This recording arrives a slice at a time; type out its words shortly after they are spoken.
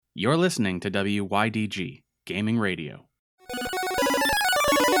You're listening to WYDG Gaming Radio.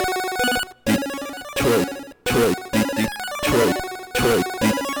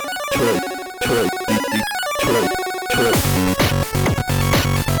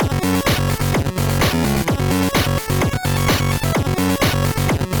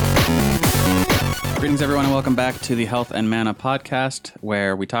 Greetings, everyone, and welcome back to the Health and Mana podcast,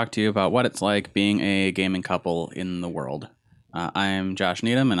 where we talk to you about what it's like being a gaming couple in the world. I am Josh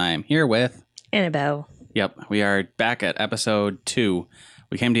Needham, and I am here with... Annabelle. Yep, we are back at episode 2.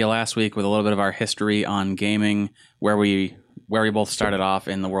 We came to you last week with a little bit of our history on gaming, where we both started off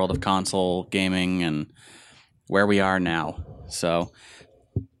in the world of console gaming and where we are now. So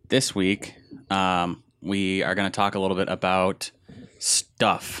this week, we are going to talk a little bit about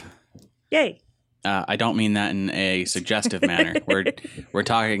stuff. Yay. I don't mean that in a suggestive manner. We're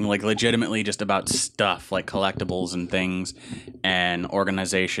talking like legitimately just about stuff, like collectibles and things, and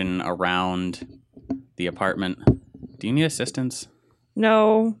organization around the apartment. Do you need assistance?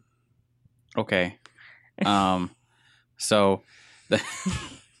 No. Okay. So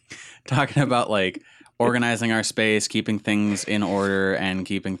talking about like organizing our space, keeping things in order, and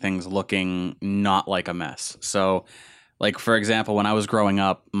keeping things looking not like a mess. So, like for example, when I was growing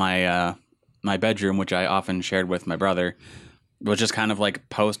up, my bedroom, which I often shared with my brother, was just kind of like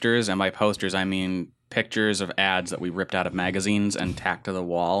posters. And by posters, I mean pictures of ads that we ripped out of magazines and tacked to the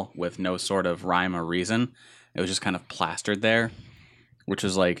wall with no sort of rhyme or reason. It was just kind of plastered there, which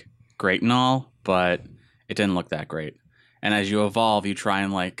was like great and all, but it didn't look that great. And as you evolve, you try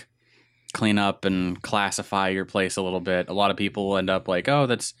and like clean up and classify your place a little bit. A lot of people end up like, oh,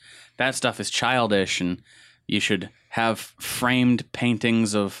 that stuff is childish, and you should have framed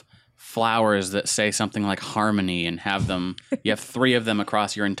paintings of flowers that say something like harmony and have them, you have 3 of them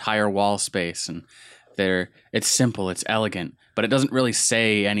across your entire wall space, and it's simple, it's elegant, but it doesn't really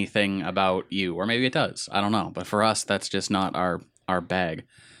say anything about you, or maybe it does, I don't know, but for us that's just not our bag.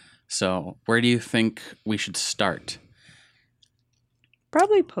 So where do you think we should start?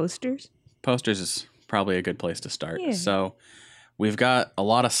 Probably posters. Posters is probably a good place to start. Yeah. So we've got a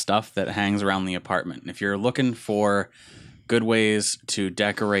lot of stuff that hangs around the apartment. If you're looking for good ways to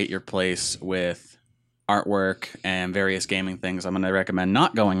decorate your place with artwork and various gaming things, I'm going to recommend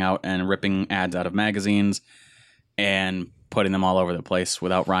not going out and ripping ads out of magazines and putting them all over the place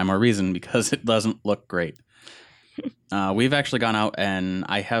without rhyme or reason, because it doesn't look great. We've actually gone out, and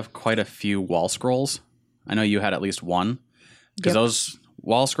I have quite a few wall scrolls. I know you had at least one, because those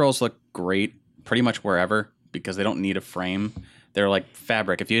wall scrolls look great pretty much wherever, because they don't need a frame. They're like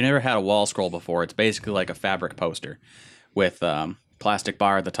fabric. If you never had a wall scroll before, it's basically like a fabric poster with plastic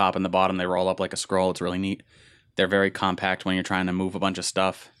bar at the top and the bottom. They roll up like a scroll. It's really neat. They're very compact when you're trying to move a bunch of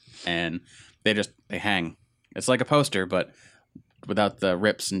stuff, and they hang. It's like a poster, but without the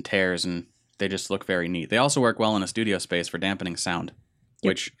rips and tears, and they just look very neat. They also work well in a studio space for dampening sound,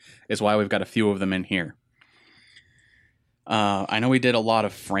 which is why we've got a few of them in here. I know we did a lot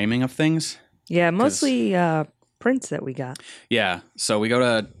of framing of things. Yeah, mostly prints that we got. Yeah, so we go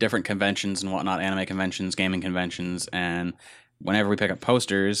to different conventions and whatnot, anime conventions, gaming conventions, and whenever we pick up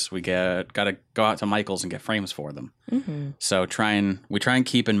posters, we got to go out to Michael's and get frames for them. Mm-hmm. So we try and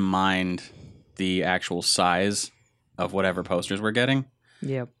keep in mind the actual size of whatever posters we're getting.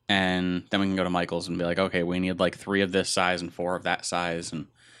 Yep. And then we can go to Michael's and be like, okay, we need like 3 of this size and 4 of that size, and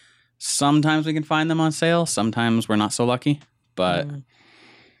sometimes we can find them on sale. Sometimes we're not so lucky, but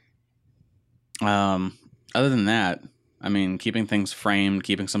other than that, I mean, keeping things framed,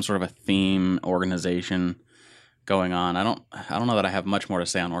 keeping some sort of a theme, organization going on. I don't know that I have much more to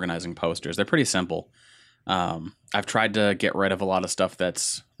say on organizing posters. They're pretty simple. I've tried to get rid of a lot of stuff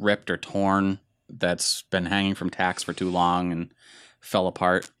that's ripped or torn, that's been hanging from tacks for too long and fell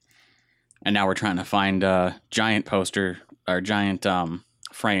apart. And now we're trying to find giant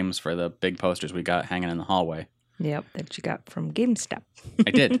frames for the big posters we got hanging in the hallway. Yep, that you got from GameStop.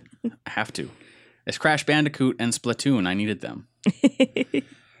 I did. I have to. It's Crash Bandicoot and Splatoon. I needed them.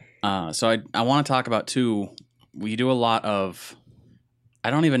 So I want to talk about, too, we do a lot of,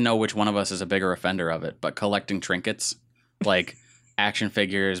 I don't even know which one of us is a bigger offender of it, but collecting trinkets, like action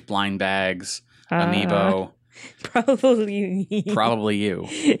figures, blind bags, amiibo. Probably me. Probably you.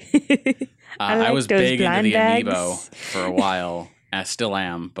 I was big into the bags. amiibo for a while. I still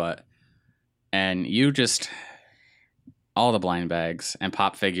am, and you just, all the blind bags and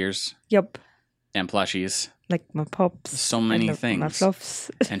pop figures. Yep. And plushies. Like my pops. So many things. My fluffs.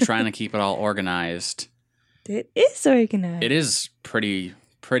 And trying to keep it all organized. It is organized. It is pretty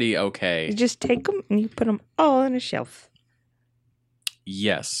okay. You just take them and you put them all on a shelf.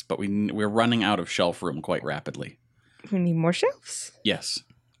 Yes, but we're running out of shelf room quite rapidly. We need more shelves. Yes.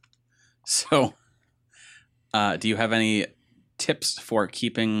 So, do you have any tips for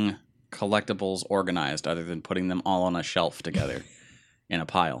keeping collectibles organized other than putting them all on a shelf together in a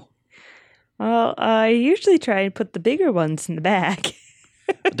pile? Well, I usually try and put the bigger ones in the back.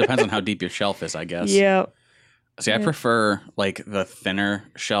 It depends on how deep your shelf is, I guess. Yep. See, I Yeah. prefer like the thinner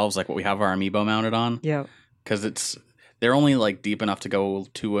shelves, like what we have our Amiibo mounted on, Yep. because they're only like deep enough to go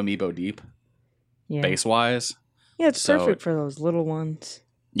 2 Amiibo deep, Yeah. base wise. Yeah, it's So- perfect for those little ones.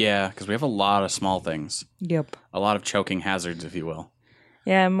 Yeah, because we have a lot of small things, Yep. a lot of choking hazards, if you will.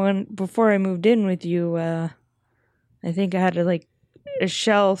 Yeah, and before I moved in with you, I think I had a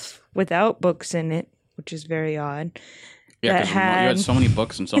shelf without books in it, which is very odd. Yeah, That because you had had- so many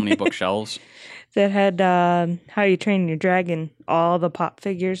books and so many bookshelves. That had How You Train Your Dragon, all the pop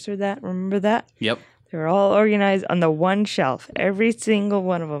figures for that. Remember that? Yep, They were all organized on the one shelf, every single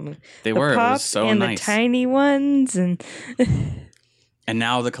one of them. they The were. It was pops so and nice. the tiny ones, and And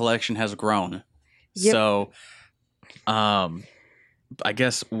now the collection has grown. Yep. So, I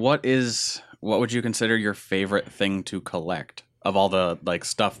guess what would you consider your favorite thing to collect of all the like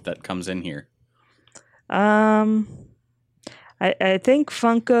stuff that comes in here? I think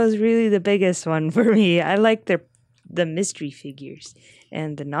Funko's really the biggest one for me. I like the mystery figures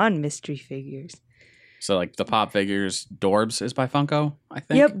and the non-mystery figures. So like the pop figures, Dorbs is by Funko, I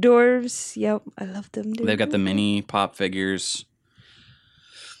think. Yep, dwarves. Yep, I love them. They've got the mini pop figures.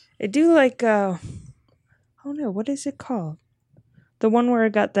 I do like oh no, what is it called? The one where I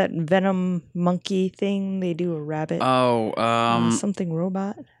got that Venom monkey thing. They do a rabbit. Oh, Something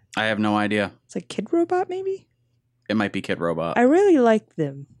robot. I have no idea. It's like Kid Robot, maybe. It might be Kid Robot. I really like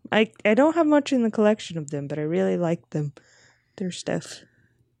them. I don't have much in the collection of them, but I really like them. Their stuff.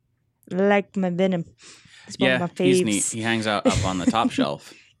 I like my Venom. It's one of Yeah, my he's faves. neat. He hangs out up on the top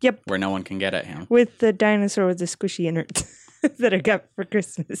shelf. Yep. Where no one can get at him. With the dinosaur with the squishy innards that I got for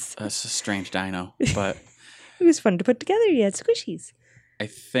Christmas. That's a strange dino, but It was fun to put together. You had squishies. I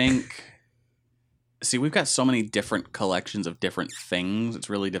think. See, we've got so many different collections of different things. It's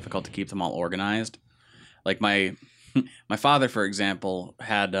really difficult to keep them all organized. Like my father, for example,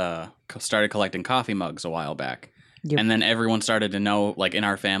 had started collecting coffee mugs a while back, Yep. and then everyone started to know, like in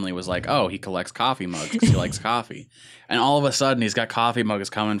our family, was like, "Oh, he collects coffee mugs because he likes coffee." And all of a sudden, he's got coffee mugs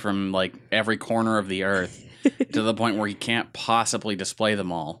coming from like every corner of the earth to the point where he can't possibly display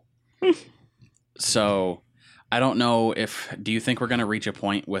them all. So. I don't know do you think we're going to reach a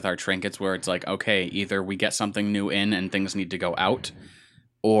point with our trinkets where it's like, okay, either we get something new in and things need to go out,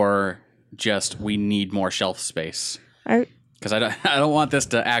 or just we need more shelf space? Because I don't want this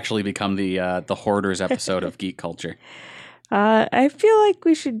to actually become the hoarders episode of Geek Culture. I feel like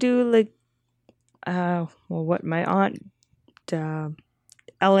we should do what my aunt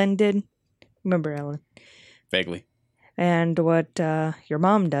Ellen did. Remember Ellen? Vaguely. And what your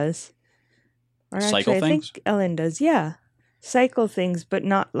mom does. Or Cycle actually, things? I think Ellen does, yeah. Cycle things, but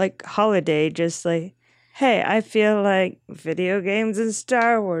not like holiday, just like, hey, I feel like video games and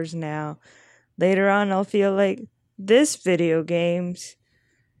Star Wars now. Later on, I'll feel like this video games,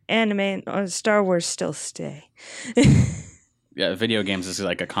 anime, or Star Wars still stay. Yeah, video games is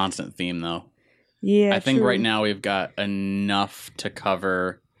like a constant theme, though. Yeah, I think true. right now we've got enough to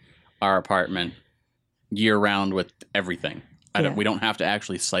cover our apartment year round with everything. Yeah. We don't have to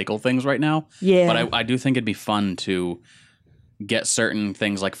actually cycle things right now. Yeah. But I do think it'd be fun to get certain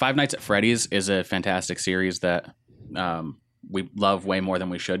things. Like Five Nights at Freddy's is a fantastic series that we love way more than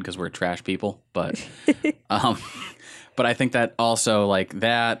we should because we're trash people. But but I think that also like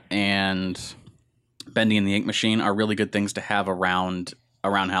that and Bendy and the Ink Machine are really good things to have around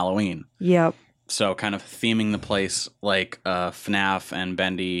Halloween. Yep. So kind of theming the place like FNAF and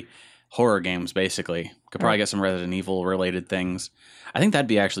Bendy horror games, basically. Could probably get some Resident Evil related things. I think that'd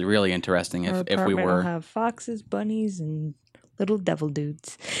be actually really interesting Our if we apartment will were have foxes, bunnies, and little devil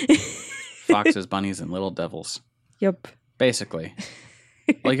dudes. foxes, bunnies, and little devils. Yep. Basically.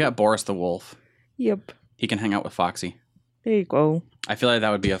 Well, you got Boris the Wolf. Yep. He can hang out with Foxy. There you go. I feel like that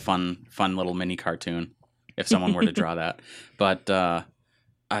would be a fun little mini cartoon if someone were to draw that. But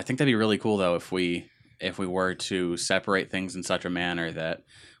I think that'd be really cool though if we were to separate things in such a manner that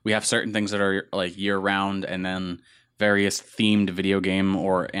we have certain things that are like year round and then various themed video game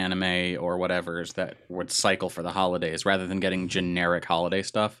or anime or whatever's that would cycle for the holidays rather than getting generic holiday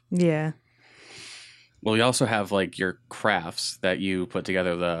stuff. Yeah. Well, you also have like your crafts that you put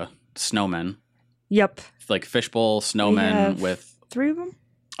together, the snowmen, Yep. like fishbowl We snowmen have with, 3 of them?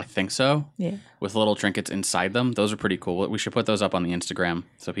 I think so, Yeah. with little trinkets inside them. Those are pretty cool. We should put those up on the Instagram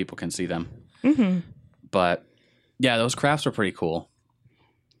so people can see them. Mm-hmm. But yeah, those crafts are pretty cool.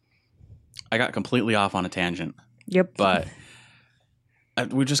 I got completely off on a tangent, Yep. but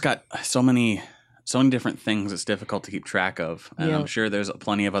we just got so many different things it's difficult to keep track of, and I'm sure there's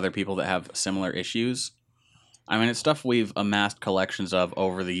plenty of other people that have similar issues. I mean, it's stuff we've amassed collections of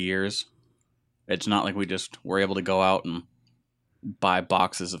over the years. It's not like we just were able to go out and buy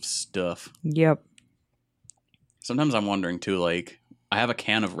boxes of stuff. Yep. Sometimes I'm wondering too, like, I have a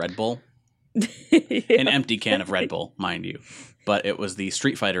can of Red Bull, an empty can of Red Bull, mind you, but it was the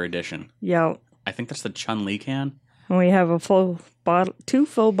Street Fighter edition. Yep. I think that's the Chun-Li can. And we have a full bottle, two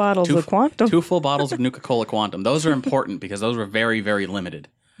full bottles of Quantum. 2 full bottles of Nuka-Cola Quantum. Those are important because those were very, very limited.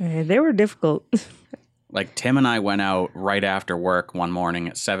 They were difficult. Like, Tim and I went out right after work one morning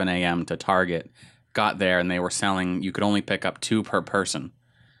at 7 a.m. to Target, got there, and they were selling, you could only pick up 2 per person.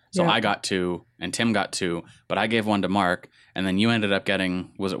 So I got 2, and Tim got 2, but I gave 1 to Mark, and then you ended up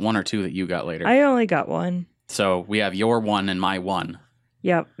getting, was it 1 or 2 that you got later? I only got 1. So we have your 1 and my 1.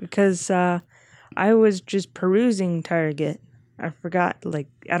 Yep, because I was just perusing Target. I forgot, like,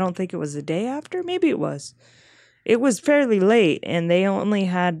 I don't think it was the day after. Maybe it was. It was fairly late, and they only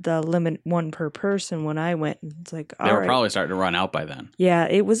had the limit 1 per person when I went. It's like, they were probably starting to run out by then. Yeah,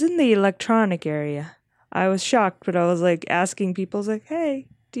 it was in the electronic area. I was shocked, but I was like asking people, I was like, hey,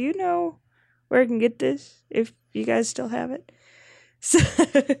 do you know where I can get this if you guys still have it? So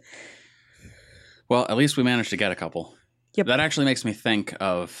well, at least we managed to get a couple. Yep. That actually makes me think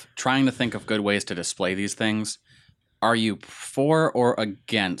of trying to think of good ways to display these things. Are you for or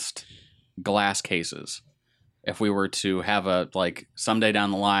against glass cases? If we were to have a, like, someday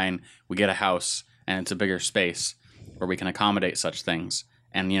down the line, we get a house and it's a bigger space where we can accommodate such things.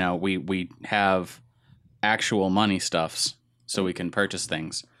 And, you know, we have actual money stuffs so we can purchase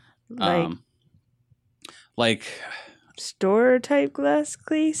things. Like store type glass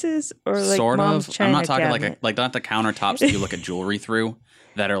cases or like sort mom's of. China I'm not talking cabinet. like not the countertops that you look at jewelry through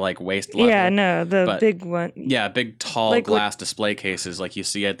that are like waist level. Yeah, no, the big one. Yeah, big tall like glass display cases like you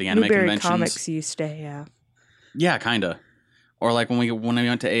see at the anime Blueberry conventions. Comics used to have. Yeah, kind of. Or like when we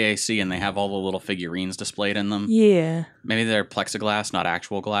went to AAC and they have all the little figurines displayed in them. Yeah. Maybe they're plexiglass, not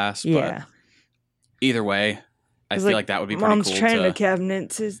actual glass. Yeah. But either way, I feel like that would be pretty mom's cool. China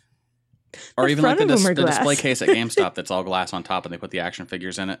cabinets is. Or even like the display glass. case at GameStop that's all glass on top and they put the action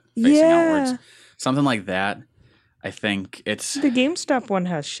figures in it facing outwards. Something like that. I think it's... The GameStop one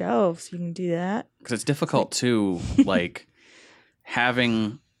has shelves. You can do that. Because it's difficult too, like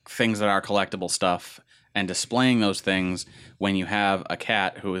having things that are collectible stuff and displaying those things when you have a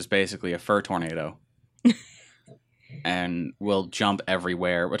cat who is basically a fur tornado and will jump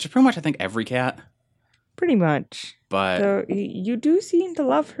everywhere, which is pretty much, I think, every cat. Pretty much. But so you do seem to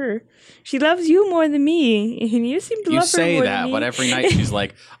love her. She loves you more than me, and you seem to love her more than me. You say that, but every night she's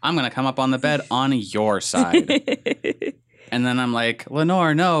like, I'm going to come up on the bed on your side. And then I'm like,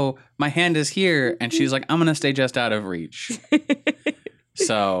 Lenore, no, my hand is here. And she's like, I'm going to stay just out of reach.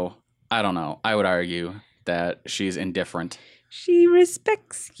 So, I don't know. I would argue that she's indifferent. She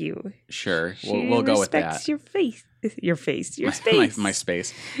respects you. Sure. We'll go with that. She respects your face. Your face. Your space. My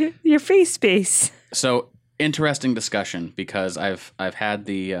space. Your face space. So, interesting discussion because I've had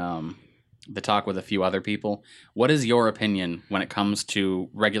the talk with a few other people. What is your opinion when it comes to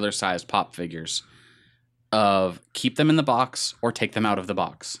regular sized pop figures? Of keep them in the box or take them out of the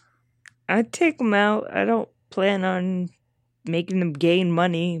box? I'd take them out. I don't plan on making them gain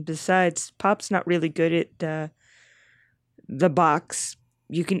money. Besides, Pop's not really good at the box.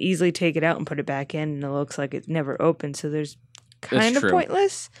 You can easily take it out and put it back in, and it looks like it never opened. So there's kind of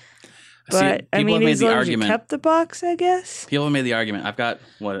pointless. But I mean, as long as you kept the box, I guess. People have made the argument. I've got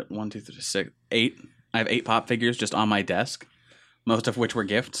 1, 2, 3, 4, 6, 8. I have 8 pop figures just on my desk, most of which were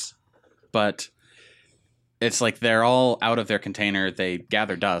gifts. But it's like they're all out of their container. They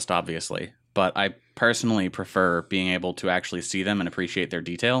gather dust, obviously. But I personally prefer being able to actually see them and appreciate their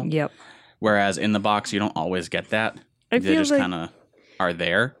detail. Yep. Whereas in the box, you don't always get that. They just kind of are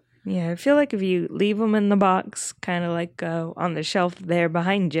there. Yeah, I feel like if you leave them in the box, kind of like on the shelf there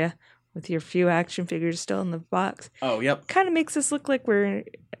behind you, with your few action figures still in the box. Oh, yep. Kind of makes us look like we're in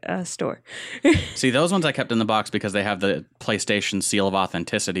a store. See, those ones I kept in the box because they have the PlayStation seal of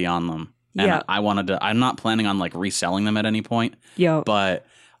authenticity on them. And yeah. I'm not planning on like reselling them at any point. Yo. But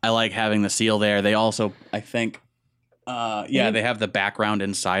I like having the seal there. They also, I think, they have the background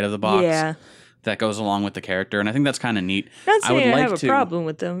inside of the box. Yeah. That goes along with the character. And I think that's kind of neat. Not saying I have a problem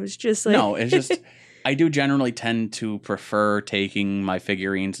with them. It's just like... No, it's just... I do generally tend to prefer taking my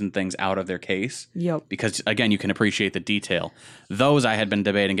figurines and things out of their case. Yep. Because, again, you can appreciate the detail. Those I had been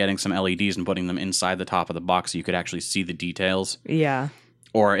debating getting some LEDs and putting them inside the top of the box so you could actually see the details. Yeah.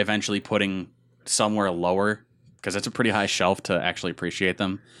 Or eventually putting somewhere lower, because it's a pretty high shelf to actually appreciate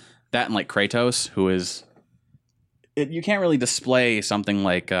them. That and, like, Kratos, who is you can't really display something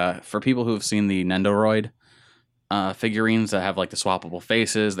like for people who have seen the Nendoroid figurines that have like the swappable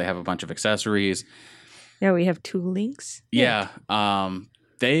faces. They have a bunch of accessories. Yeah, we have 2 links. Yeah,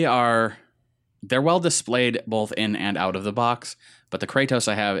 they're well displayed both in and out of the box. But the Kratos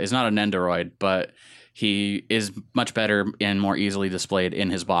I have is not a Nendoroid, but he is much better and more easily displayed in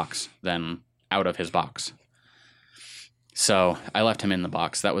his box than out of his box. So I left him in the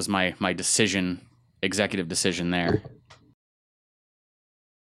box. That was my decision, executive decision there.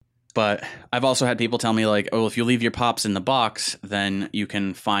 But I've also had people tell me like, oh, if you leave your pops in the box, then you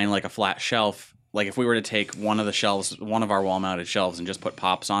can find like a flat shelf. Like if we were to take one of our wall-mounted shelves and just put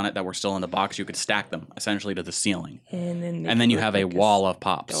pops on it that were still in the box, you could stack them essentially to the ceiling. And then you have a wall of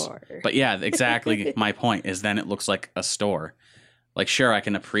pops. Store. But yeah, exactly my point is then it looks like a store. Like sure, I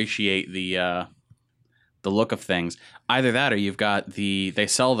can appreciate the look of things. Either that or you've got they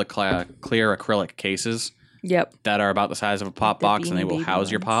sell the clear acrylic cases. Yep. That are about the size of a pop box and they will house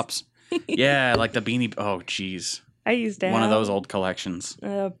ones. your pops. Yeah, like the Beanie. Oh, geez. I used to have one of those old collections.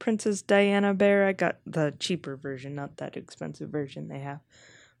 Princess Diana bear. I got the cheaper version, not that expensive version they have.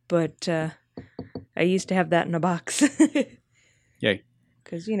 But I used to have that in a box. Yay.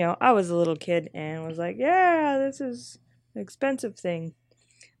 Because, I was a little kid and was like, yeah, this is an expensive thing.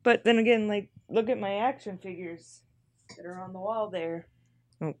 But then again, like, look at my action figures that are on the wall there.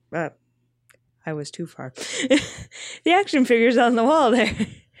 Oh, I was too far. The action figures on the wall there.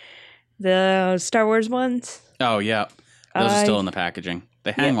 The Star Wars ones. Oh, yeah. Those are still in the packaging.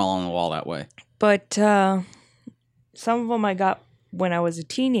 They hang all on the wall that way. But some of them I got when I was a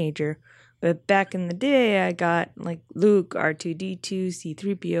teenager. But back in the day, I got like Luke, R2-D2,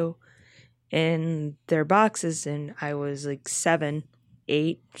 C-3PO in their boxes. And I was like 7,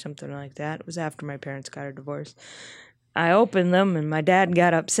 8, something like that. It was after my parents got a divorce. I opened them and my dad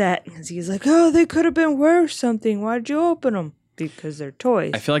got upset because he's like, oh, they could have been worth something. Why'd you open them? Because they're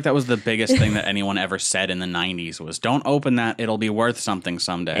toys. I feel like that was the biggest thing that anyone ever said in the 90s was don't open that. It'll be worth something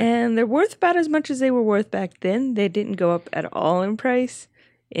someday. And they're worth about as much as they were worth back then. They didn't go up at all in price.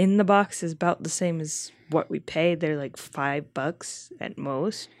 In the box is about the same as what we paid. They're like $5 at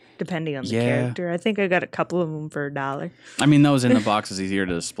most, depending on the character. I think I got a couple of them for $1. I mean, those in the box is easier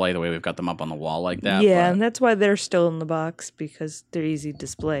to display the way we've got them up on the wall like that. Yeah, and that's why they're still in the box, because they're easy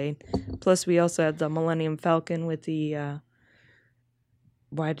displayed. Plus, we also have the Millennium Falcon with the,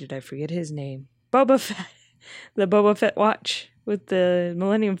 why did I forget his name? Boba Fett. The Boba Fett watch with the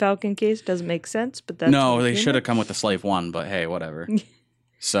Millennium Falcon case doesn't make sense, but that's... No, they should have come with the Slave 1, but hey, whatever.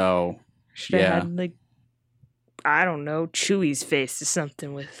 So, should have had, like, I don't know, Chewie's face or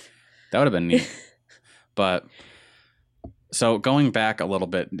something with... That would have been neat. But so going back a little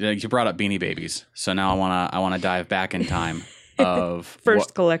bit, you brought up Beanie Babies. So now I wanna dive back in time of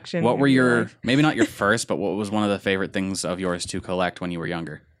first collection. What were your maybe not your first, but what was one of the favorite things of yours to collect when you were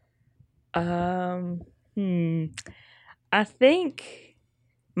younger? I think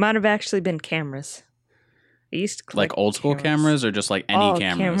might have actually been cameras. I used to collect like old school cameras or just like any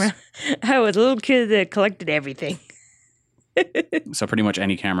cameras? I was a little kid that collected everything. So pretty much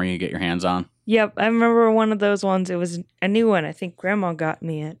any camera you get your hands on. Yep, I remember one of those ones. It was a new one. I think Grandma got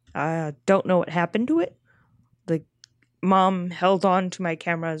me it. I don't know what happened to it. Like, Mom held on to my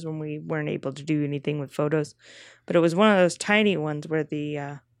cameras when we weren't able to do anything with photos. But it was one of those tiny ones where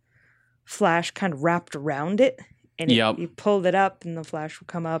the flash kind of wrapped around it. And you pulled it up and the flash would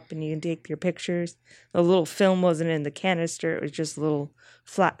come up and you can take your pictures. The little film wasn't in the canister. It was just a little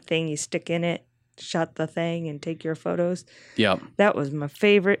flat thing you stick in it. Shut the thing and take your photos. Yep. That was my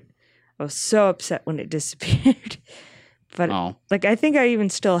favorite. I was so upset when it disappeared. But like, I think I even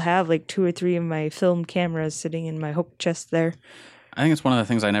still have like 2 or 3 of my film cameras sitting in my hook chest there. I think it's one of the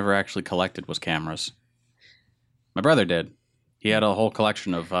things I never actually collected was cameras. My brother did. He had a whole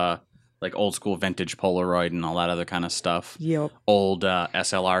collection of like old school vintage Polaroid and all that other kind of stuff. Yep. Old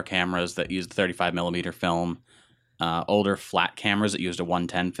SLR cameras that used 35 millimeter film. Older flat cameras that used a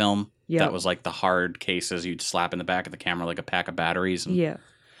 110 film. Yep. That was like the hard cases you'd slap in the back of the camera like a pack of batteries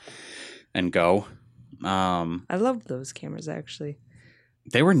and go. I loved those cameras, actually.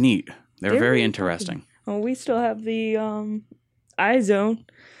 They were neat. They were very interesting. Oh, we still have the iZone.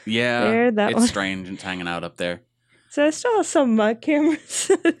 Yeah, it's one. Strange. It's hanging out up there. So I still have some of my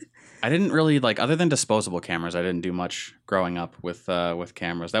cameras. I didn't really other than disposable cameras. I didn't do much growing up with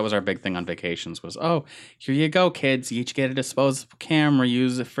cameras. That was our big thing on vacations. Was here you go, kids. You each get a disposable camera.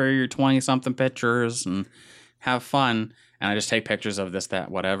 Use it for your 20-something pictures and have fun. And I just take pictures of this,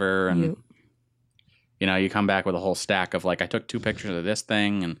 that, whatever, and you come back with a whole stack of I took 2 pictures of this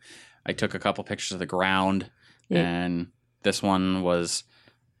thing, and I took a couple pictures of the ground, and this one was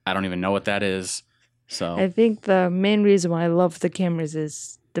I don't even know what that is. So I think the main reason why I love the cameras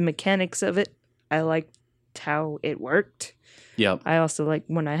is the mechanics of it. I liked how it worked. yep. I also like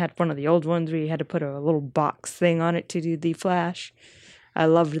when I had one of the old ones where you had to put a little box thing on it to do the flash. I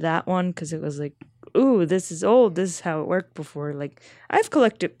loved that one because it was like, ooh, this is old. This is how it worked before. Like, I've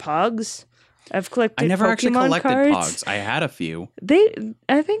collected Pogs. I've collected I never actually Pokemon collected cards. Pogs. I had a few.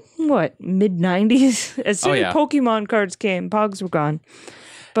 I think, mid 90s? As soon yeah. as Pokemon cards came, Pogs were gone.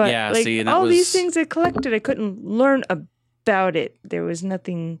 But Yeah, like see, and that all these was- things I collected, I couldn't learn about it. There was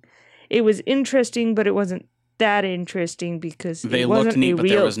nothing. It was interesting, but it wasn't that interesting because They it looked wasn't neat, a but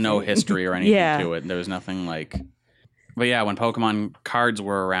there real was no thing. history or anything Yeah. to it. There was nothing like. But yeah, when Pokemon cards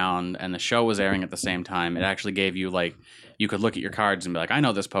were around and the show was airing at the same time, it actually gave you like you could look at your cards and be like, I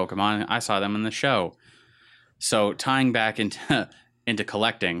know this Pokemon. I saw them in the show. So tying back into into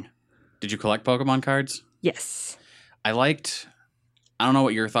collecting, did you collect Pokemon cards? Yes. I don't know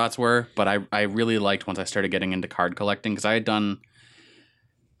what your thoughts were, but I really liked once I started getting into card collecting because I had done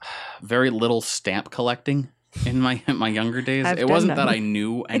very little stamp collecting in my younger days. I've It done wasn't that none. I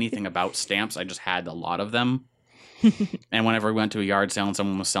knew anything about stamps. I just had a lot of them. And whenever we went to a yard sale and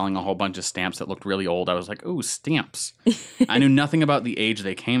someone was selling a whole bunch of stamps that looked really old, I was like, ooh, stamps. I knew nothing about the age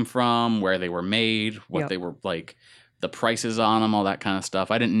they came from, where they were made, what Yep. they were like, the prices on them, all that kind of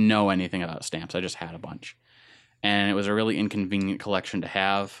stuff. I didn't know anything about stamps. I just had a bunch. And it was a really inconvenient collection to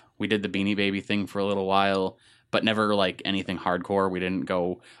have. We did the Beanie Baby thing for a little while, but never like anything hardcore. We didn't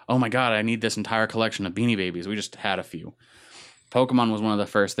go, oh my God, I need this entire collection of Beanie Babies. We just had a few. Pokemon was one of the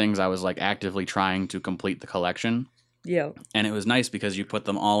first things I was like actively trying to complete the collection. Yeah. And it was nice because you put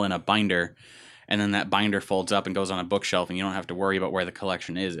them all in a binder and then that binder folds up and goes on a bookshelf and you don't have to worry about where the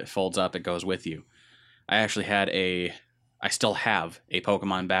collection is. It folds up, it goes with you. I still have a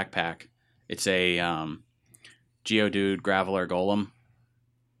Pokemon backpack. It's a Geodude Graveler Golem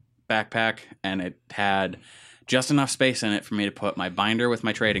backpack and it had just enough space in it for me to put my binder with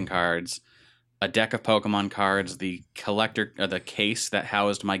my trading cards, a deck of Pokemon cards, the case that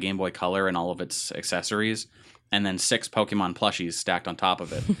housed my Game Boy Color and all of its accessories, and then 6 Pokemon plushies stacked on top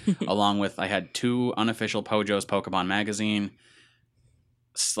of it. Along with, I had 2 unofficial Pojo's Pokemon magazine,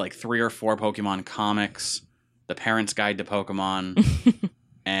 like 3 or 4 Pokemon comics, the Parent's Guide to Pokemon,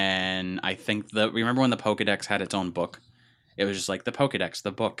 and I think remember when the Pokedex had its own book? It was just like the Pokedex,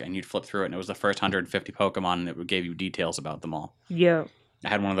 the book, and you'd flip through it, and it was the first 150 Pokemon, and it gave you details about them all. Yeah. I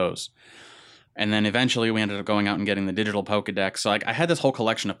had one of those. And then eventually we ended up going out and getting the digital Pokedex. So like I had this whole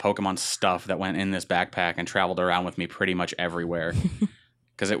collection of Pokemon stuff that went in this backpack and traveled around with me pretty much everywhere.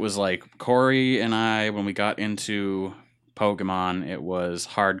 Because it was like Corey and I, when we got into Pokemon, it was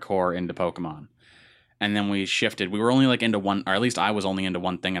hardcore into Pokemon. And then we shifted. We were only like into one, or at least I was only into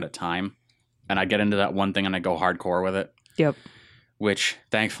one thing at a time. And I'd get into that one thing and I'd go hardcore with it. Yep. Which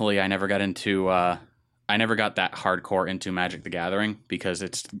thankfully I never got into... I never got that hardcore into Magic the Gathering because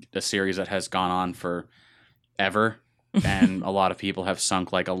it's a series that has gone on for ever, and a lot of people have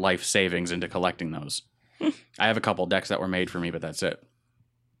sunk like a life savings into collecting those. I have a couple decks that were made for me, but that's it.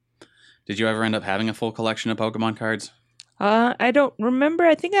 Did you ever end up having a full collection of Pokemon cards? I don't remember.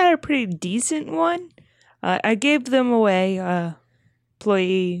 I think I had a pretty decent one. I gave them away.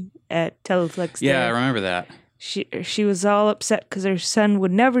 Employee at Teleflex. Yeah, there. I remember that. She was all upset because her son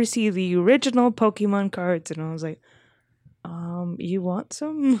would never see the original Pokemon cards, and I was like, you want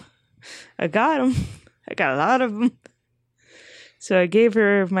some? I got them. I got a lot of them. So I gave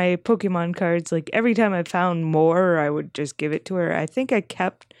her my Pokemon cards. Like every time I found more, I would just give it to her. I think I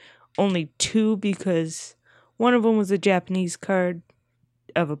kept only 2 because one of them was a Japanese card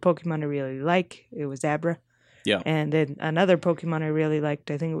of a Pokemon I really like. It was Abra. Yeah. And then another Pokemon I really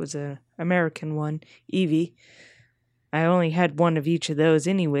liked, I think it was an American one, Eevee. I only had one of each of those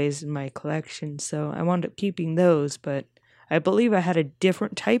anyways in my collection, so I wound up keeping those, but I believe I had a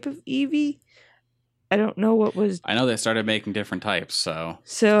different type of Eevee. I don't know what was... I know they started making different types, so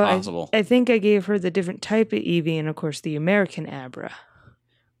it's So possible. I think I gave her the different type of Eevee and, of course, the American Abra.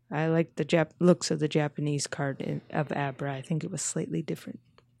 I like the looks of the Japanese card of Abra. I think it was slightly different.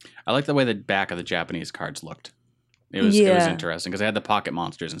 I like the way the back of the Japanese cards looked. It was interesting because they had the pocket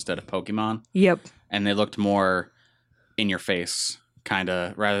monsters instead of Pokemon. Yep. And they looked more in your face, kind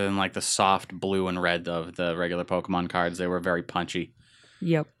of, rather than like the soft blue and red of the regular Pokemon cards. They were very punchy.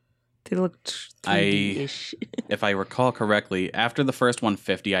 Yep. They looked 3D-ish. If I recall correctly, after the first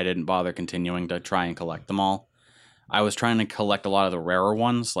 150, I didn't bother continuing to try and collect them all. I was trying to collect a lot of the rarer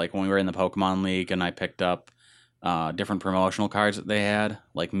ones, like when we were in the Pokemon League and I picked up different promotional cards that they had,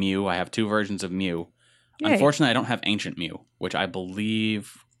 like Mew. I have 2 versions of Mew. Yay. Unfortunately, I don't have Ancient Mew, which I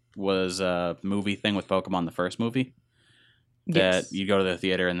believe was a movie thing with Pokemon, the first movie. That Yes. you go to the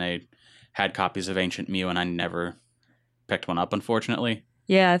theater and they had copies of Ancient Mew, and I never picked one up, unfortunately.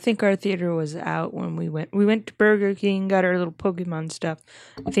 Yeah, I think our theater was out when we went. We went to Burger King, got our little Pokemon stuff.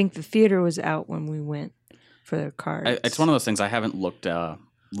 I think the theater was out when we went for their cards. It's one of those things I haven't looked up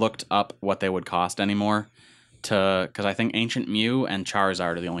what they would cost anymore, because I think Ancient Mew and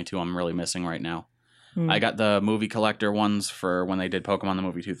Charizard are the only two I'm really missing right now. I got the movie collector ones for when they did Pokemon the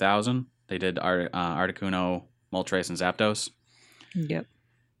movie 2000. They did Articuno, Moltres, and Zapdos. Yep.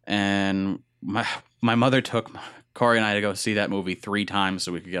 And my mother took Corey and I to go see that movie 3 times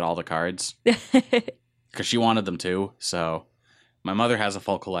so we could get all the cards. Because she wanted them too. So my mother has a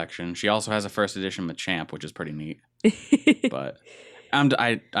full collection. She also has a first edition Machamp, which is pretty neat. But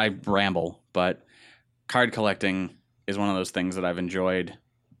I ramble. But card collecting is one of those things that I've enjoyed,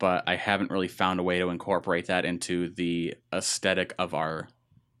 but I haven't really found a way to incorporate that into the aesthetic of our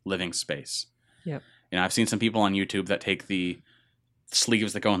living space. Yep. You know, I've seen some people on YouTube that take the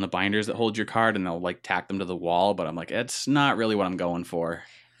sleeves that go in the binders that hold your card and they'll like tack them to the wall, but I'm like, it's not really what I'm going for.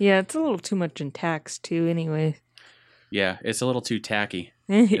 Yeah, it's a little too much in tax too anyway. Yeah, it's a little too tacky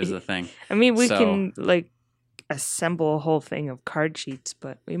is the thing. I mean, we can like assemble a whole thing of card sheets,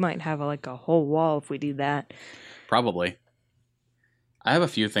 but we might have like a whole wall if we do that. Probably. I have a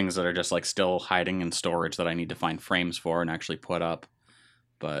few things that are just like still hiding in storage that I need to find frames for and actually put up.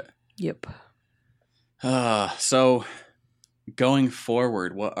 But yep. So going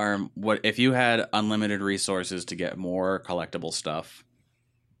forward, what if you had unlimited resources to get more collectible stuff?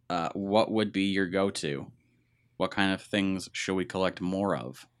 What would be your go-to? What kind of things should we collect more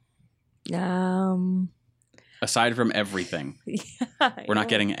of? Aside from everything. Yeah, we're not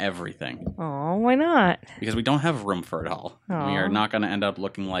getting everything. Oh, why not? Because we don't have room for it all. We are not going to end up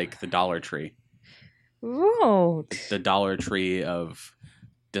looking like the Dollar Tree. Oh. The Dollar Tree of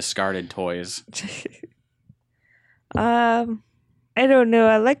discarded toys. I don't know.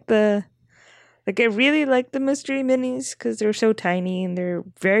 I really like the mystery minis because they're so tiny and they're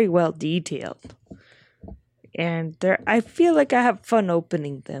very well detailed. And I feel like I have fun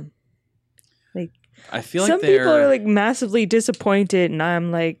opening them. Like, I feel like some people are like massively disappointed, and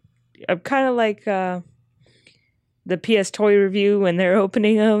I'm kind of like the PS Toy Review when they're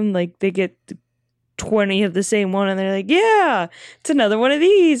opening them. Like, they get 20 of the same one, and they're like, "Yeah, it's another one of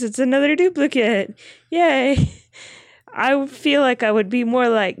these. It's another duplicate. Yay!" I feel like I would be more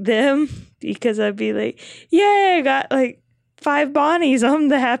like them because I'd be like, "Yay, I got like 5 Bonnies. I'm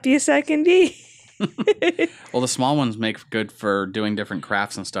the happiest I can be." Well, the small ones make good for doing different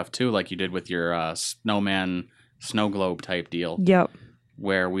crafts and stuff too, like you did with your snowman snow globe type deal. Yep.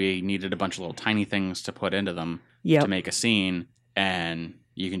 Where we needed a bunch of little tiny things to put into them to make a scene, and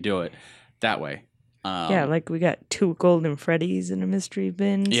you can do it that way. Yeah, like we got 2 Golden Freddies in a mystery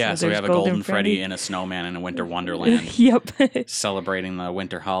bin. Yeah, so we have a Golden Freddy and a snowman in a winter wonderland. Yep. Celebrating the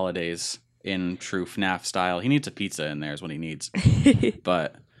winter holidays in true FNAF style. He needs a pizza in there is what he needs.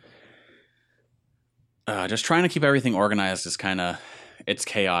 But just trying to keep everything organized is it's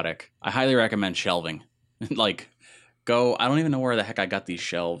chaotic. I highly recommend shelving. Like, I don't even know where the heck I got these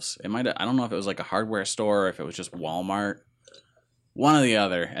shelves. I don't know if it was like a hardware store or if it was just Walmart. One or the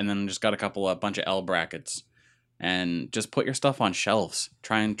other. And then just got a bunch of L brackets. And just put your stuff on shelves.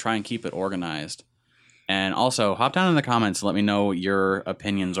 Try and keep it organized. And also, hop down in the comments and let me know your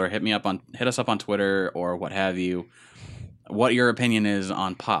opinions, or hit us up on Twitter or what have you. What your opinion is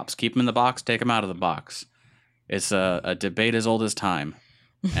on Pops. Keep them in the box, take them out of the box. It's a debate as old as time.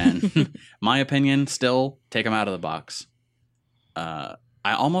 And my opinion, still, take them out of the box.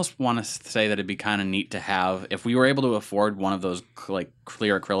 I almost want to say that it'd be kind of neat to have, if we were able to afford one of those like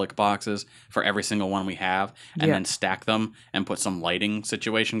clear acrylic boxes for every single one we have, and then stack them and put some lighting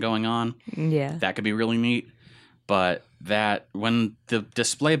situation going on. Yeah. That could be really neat. But when the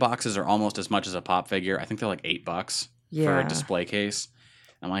display boxes are almost as much as a pop figure, I think they're like $8 for a display case.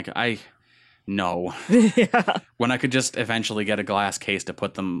 I'm like, no. Yeah. When I could just eventually get a glass case to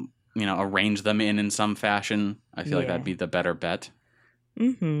put them, arrange them in some fashion, I feel like that'd be the better bet.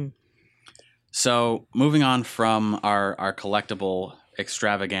 Mm-hmm. So moving on from our collectible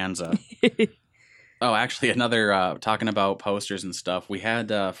extravaganza. Oh, actually, another talking about posters and stuff. We had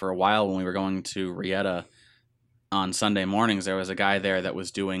for a while when we were going to Rieta on Sunday mornings, there was a guy there that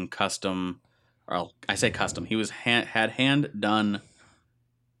was doing custom. Or I say custom. He was had hand done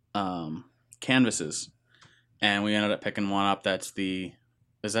canvases, and we ended up picking one up. Is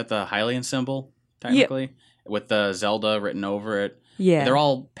that the Hylian symbol technically, with the Zelda written over it? Yeah, they're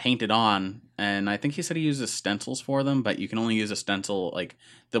all painted on, and I think he said he uses stencils for them, but you can only use a stencil like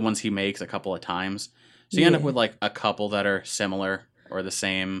the ones he makes a couple of times. So you end up with like a couple that are similar or the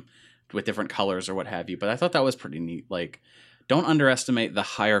same with different colors or what have you. But I thought that was pretty neat. Like, don't underestimate the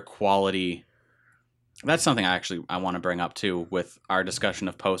higher quality. That's something I want to bring up too with our discussion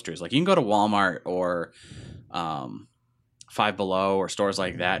of posters. Like you can go to Walmart or Five Below or stores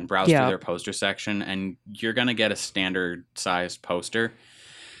like that and browse through their poster section, and you're going to get a standard sized poster.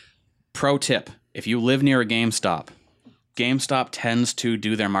 Pro tip, if you live near a GameStop tends to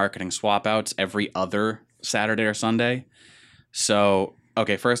do their marketing swap outs every other Saturday or Sunday. So,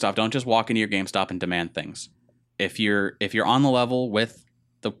 okay, first off, don't just walk into your GameStop and demand things. If you're on the level with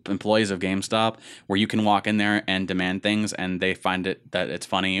the employees of GameStop where you can walk in there and demand things and they find that it's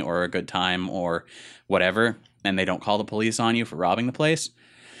funny or a good time or whatever, and they don't call the police on you for robbing the place,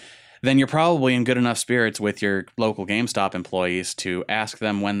 then you're probably in good enough spirits with your local GameStop employees to ask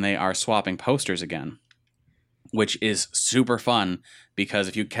them when they are swapping posters again, which is super fun because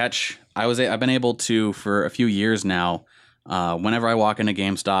if you catch, I've been able to for a few years now, whenever I walk into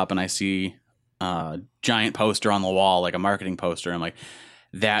GameStop and I see a giant poster on the wall, like a marketing poster, I'm like,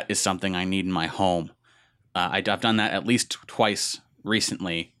 that is something I need in my home. I've done that at least twice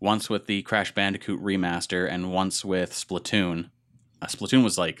recently, once with the Crash Bandicoot remaster and once with Splatoon. Splatoon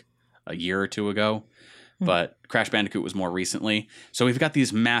was like a year or two ago, but Crash Bandicoot was more recently. So we've got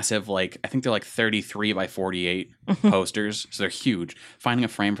these massive, like, I think they're like 33 by 48 posters. So they're huge. Finding a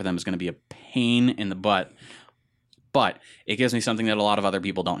frame for them is going to be a pain in the butt. But it gives me something that a lot of other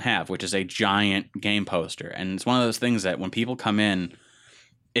people don't have, which is a giant game poster. And it's one of those things that when people come in,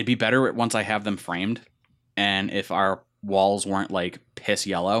 it'd be better once I have them framed. And if our walls weren't like piss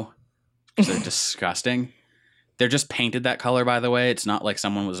yellow, because they're disgusting. They're just painted that color, by the way. It's not like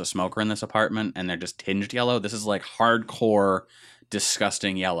someone was a smoker in this apartment and they're just tinged yellow. This is like hardcore,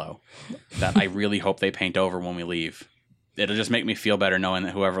 disgusting yellow that I really hope they paint over when we leave. It'll just make me feel better knowing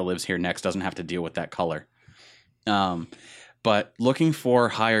that whoever lives here next doesn't have to deal with that color. But looking for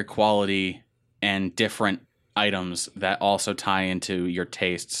higher quality and different items that also tie into your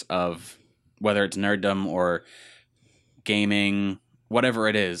tastes of whether it's nerddom or gaming, whatever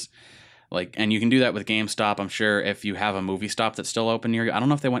it is. Like, and you can do that with GameStop. I'm sure if you have a movie stop that's still open near you, I don't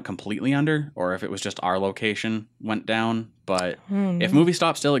know if they went completely under or if it was just our location went down. But if Movie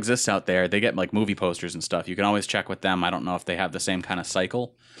Stop still exists out there, they get like movie posters and stuff. You can always check with them. I don't know if they have the same kind of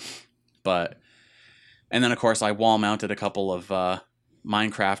cycle. But, and then of course I wall mounted a couple of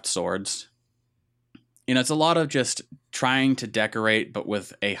Minecraft swords. You know, it's a lot of just trying to decorate, but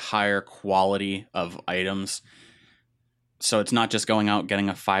with a higher quality of items. So it's not just going out getting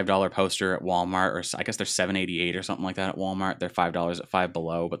a $5 poster at Walmart, or I guess they're $7.88 or something like that at Walmart. They're $5 at Five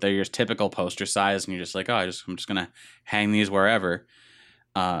Below, but they're your typical poster size, and you're just like, oh, I'm just gonna hang these wherever.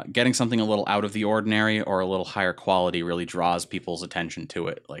 Getting something a little out of the ordinary or a little higher quality really draws people's attention to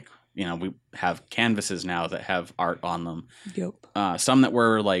it. Like, you know, we have canvases now that have art on them. Yep. Some that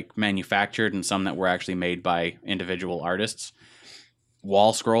were like manufactured and some that were actually made by individual artists.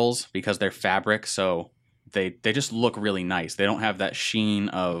 Wall scrolls, because they're fabric, so they just look really nice. They don't have that sheen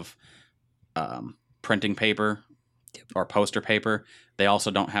of printing paper or poster paper. They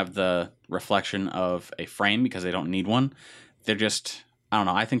also don't have the reflection of a frame because they don't need one. They're just, I don't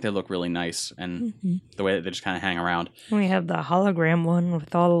know, I think they look really nice, and the way that they just kind of hang around. We have the hologram one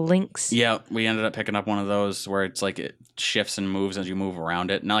with all the links. Yeah, we ended up picking up one of those where it's like it shifts and moves as you move around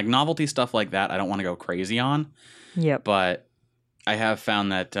it. Now, like novelty stuff like that, I don't want to go crazy on. Yep. But I have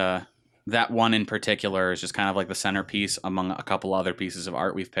found that that one in particular is just kind of like the centerpiece among a couple other pieces of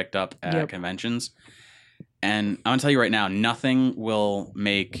art we've picked up at conventions. And I'm going to tell you right now, nothing will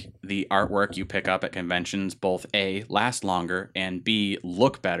make the artwork you pick up at conventions both A, last longer, and B,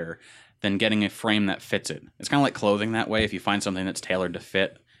 look better than getting a frame that fits it. It's kind of like clothing that way. If you find something that's tailored to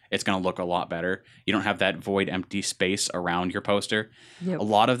fit, it's going to look a lot better. You don't have that void empty space around your poster. Yep. A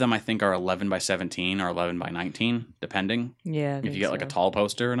lot of them I think are 11 by 17 or 11 by 19, depending. Yeah. If you get like a tall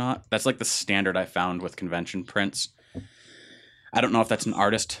poster or not. That's like the standard I found with convention prints. I don't know if that's an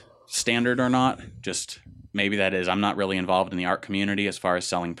artist standard or not. Just maybe that is. I'm not really involved in the art community as far as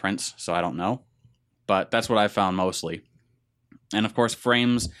selling prints, so I don't know. But that's what I found mostly. And of course,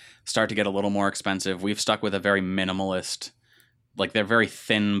 frames start to get a little more expensive. We've stuck with a very minimalist, like they're very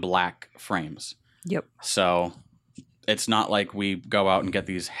thin black frames. Yep. So it's not like we go out and get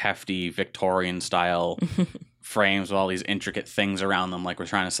these hefty Victorian style frames with all these intricate things around them like we're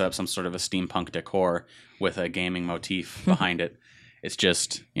trying to set up some sort of a steampunk decor with a gaming motif behind it. It's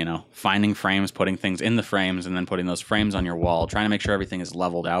just, you know, finding frames, putting things in the frames, and then putting those frames on your wall, trying to make sure everything is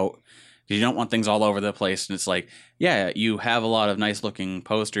leveled out. Because you don't want things all over the place. And it's like, yeah, you have a lot of nice looking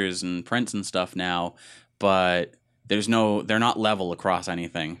posters and prints and stuff now, but they're not level across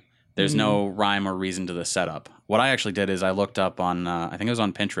anything. There's no rhyme or reason to the setup. What I actually did is I looked up on, I think it was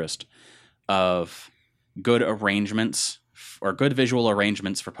on Pinterest, of good arrangements or good visual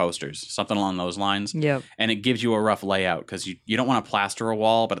arrangements for posters, something along those lines. Yep. And it gives you a rough layout because you don't want to plaster a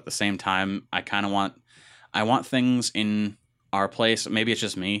wall, but at the same time, I want things in our place. Maybe it's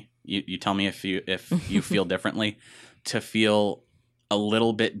just me. You tell me if you feel differently, to feel a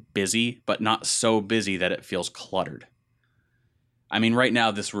little bit busy, but not so busy that it feels cluttered. I mean, right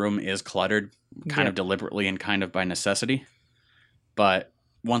now this room is cluttered, kind of deliberately and kind of by necessity. But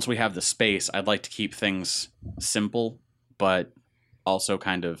once we have the space, I'd like to keep things simple, but also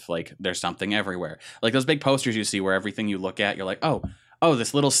kind of like there's something everywhere. Like those big posters you see where everything you look at, you're like, oh,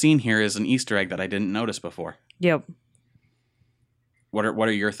 this little scene here is an Easter egg that I didn't notice before. Yep. What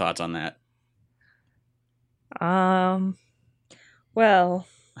are your thoughts on that? Well,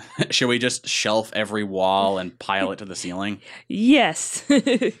 should we just shelf every wall and pile it to the ceiling? Yes.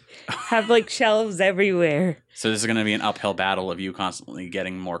 Have like shelves everywhere. So this is going to be an uphill battle of you constantly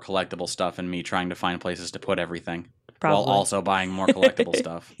getting more collectible stuff and me trying to find places to put everything. Probably. While also buying more collectible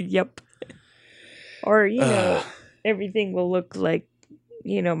stuff. Yep. Or, everything will look like,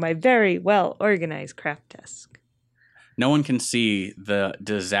 my very well organized craft desk. No one can see the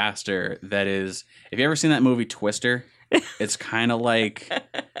disaster that is. Have you ever seen that movie Twister? It's kind of like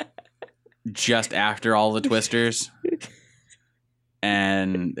just after all the twisters.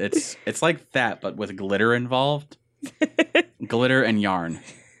 And it's like that, but with glitter involved. Glitter and yarn.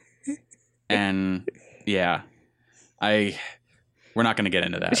 And yeah, we're not going to get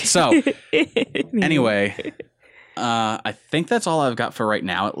into that. So anyway, I think that's all I've got for right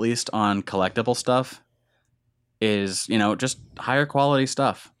now, at least on collectible stuff. Is, just higher quality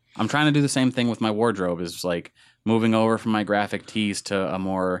stuff. I'm trying to do the same thing with my wardrobe, is like moving over from my graphic tees to a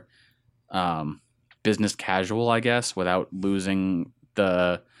more business casual, I guess, without losing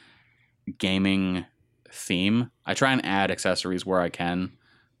the gaming theme. I try and add accessories where I can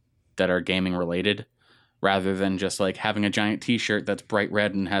that are gaming related, rather than just like having a giant t-shirt that's bright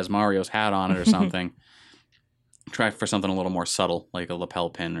red and has Mario's hat on it or something. Try for something a little more subtle, like a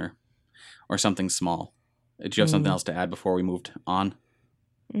lapel pin or something small. Did you have something else to add before we moved on?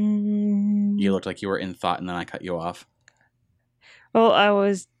 You looked like you were in thought, and then I cut you off. Well, I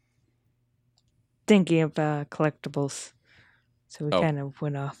was thinking of collectibles, so we kind of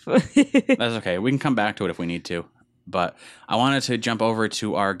went off. That's okay. We can come back to it if we need to. But I wanted to jump over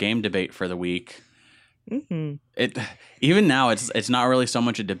to our game debate for the week. Mm-hmm. Even now, it's not really so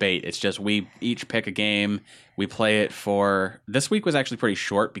much a debate. It's just we each pick a game. We play it for... This week was actually pretty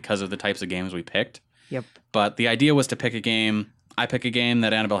short because of the types of games we picked. Yep. But the idea was to pick a game. I pick a game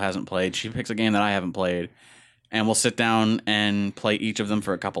that Annabelle hasn't played. She picks a game that I haven't played. And we'll sit down and play each of them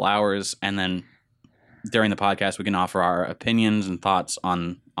for a couple hours. And then during the podcast, we can offer our opinions and thoughts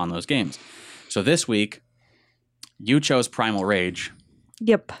on those games. So this week, you chose Primal Rage.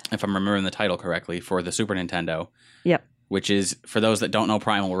 Yep. If I'm remembering the title correctly, for the Super Nintendo. Yep. Which is, for those that don't know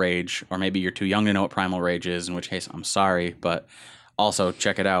Primal Rage, or maybe you're too young to know what Primal Rage is, in which case I'm sorry, but also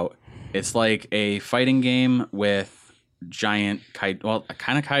check it out. It's like a fighting game with giant kind of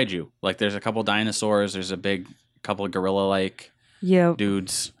kaiju. Like there's a couple dinosaurs, there's a big couple of gorilla-like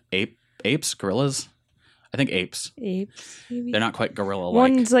dudes. Apes? Gorillas? I think apes. Apes, maybe? They're not quite gorilla-like.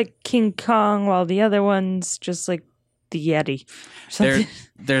 One's like King Kong, while the other one's just like the Yeti.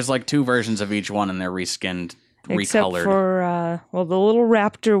 There's like two versions of each one, and they're reskinned, Except recolored. For, the little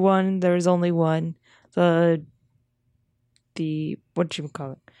raptor one, there's only one. The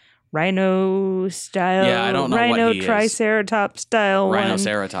whatchamacallit? Rhino style. Yeah, I don't know Rhino what he Triceratops style one.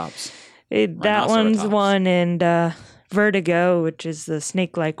 Rhinoceratops. That one's one, and Vertigo, which is the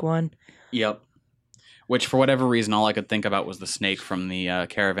snake-like one. Yep. Which, for whatever reason, all I could think about was the snake from the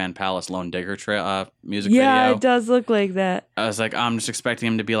Caravan Palace Lone Digger music video. Yeah, it does look like that. I was like, I'm just expecting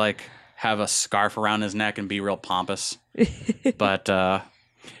him to be like, have a scarf around his neck and be real pompous. But,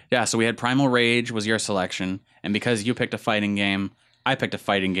 yeah, so we had Primal Rage was your selection. And because you picked a fighting game, I picked a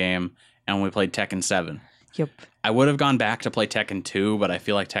fighting game, and we played Tekken 7. Yep. I would have gone back to play Tekken 2, but I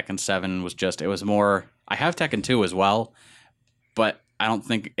feel like Tekken 7 was just, it was more, I have Tekken 2 as well, but I don't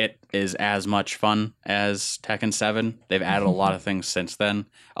think it is as much fun as Tekken 7. They've added a lot of things since then,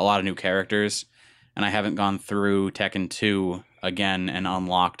 a lot of new characters, and I haven't gone through Tekken 2 again and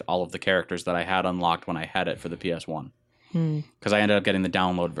unlocked all of the characters that I had unlocked when I had it for the PS1. Because I ended up getting the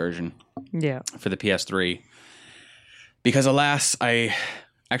download version for the PS3. Because alas, I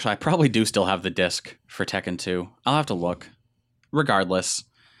probably do still have the disc for Tekken 2. I'll have to look. Regardless.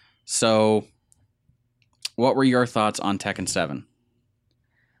 So, what were your thoughts on Tekken 7?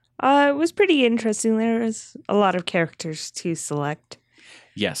 It was pretty interesting. There was a lot of characters to select.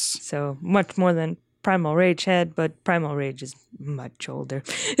 Yes. So, much more than Primal Rage had, but Primal Rage is much older.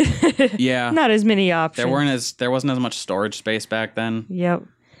 Yeah. Not as many options. There wasn't as much storage space back then. Yep.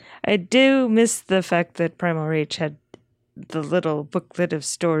 I do miss the fact that Primal Rage had the little booklet of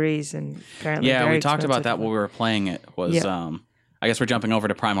stories and apparently Yeah, very we talked about expensive that while we were playing it. Was Yep. I guess we're jumping over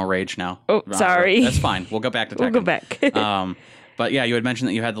to Primal Rage now. Oh, sorry. That's fine. We'll go back to Tekken. We'll go back. But yeah, you had mentioned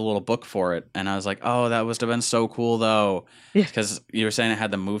that you had the little book for it, and I was like, oh, that must have been so cool though, Yeah. because you were saying it had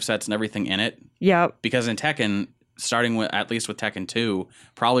the movesets and everything in it. Yep. Because in Tekken, starting with at least with Tekken 2,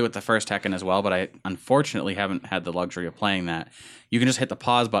 probably with the first Tekken as well, but I unfortunately haven't had the luxury of playing that. You can just hit the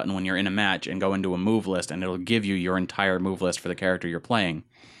pause button when you're in a match and go into a move list, and it'll give you your entire move list for the character you're playing.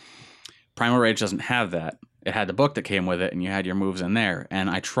 Primal Rage doesn't have that. It had the book that came with it, and you had your moves in there. And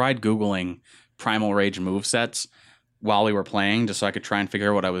I tried Googling Primal Rage movesets while we were playing just so I could try and figure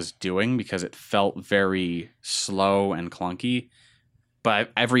out what I was doing because it felt very slow and clunky.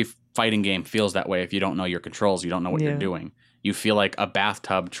 But every fighting game feels that way if you don't know your controls, you don't know what you're doing. You feel like a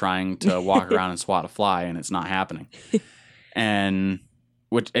bathtub trying to walk around and swat a fly, and it's not happening. And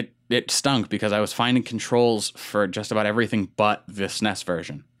which it stunk because I was finding controls for just about everything but the SNES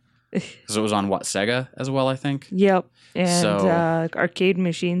version. Because it was on Sega as well, I think. Yep. And So- arcade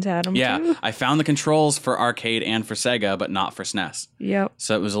machines had them Yeah, too. I found the controls for arcade and for Sega, but not for SNES. Yep.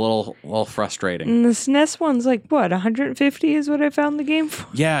 So it was a little frustrating. And the SNES one's like, what, 150 is what I found the game for?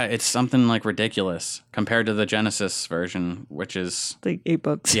 Yeah, it's something like ridiculous compared to the Genesis version, which is Like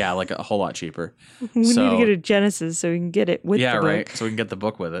 $8. yeah, like a whole lot cheaper. We need So- to get a Genesis so we can get it with Yeah, the book. right. So we can get the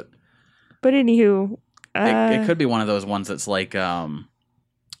book with it. But anywho, It could be one of those ones that's like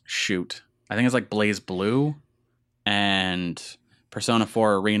shoot. I think it's like Blaze Blue and Persona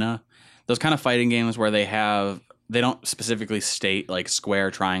 4 Arena. Those kind of fighting games where they don't specifically state like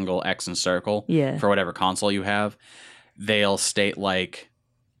square, triangle, X, and circle yeah. for whatever console you have. They'll state like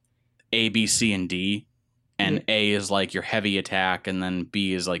A, B, C, and D. And A is like your heavy attack, and then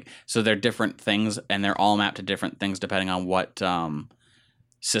B is like... So they're different things, and they're all mapped to different things depending on what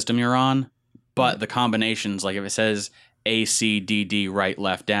system you're on. But the combinations, like if it says A, C, D, D, right,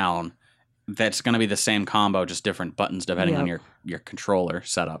 left, down, that's going to be the same combo, just different buttons depending on your controller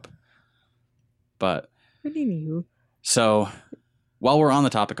setup. But so while we're on the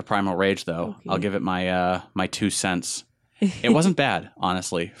topic of Primal Rage, though, Okay. I'll give it my my 2 cents. It wasn't bad,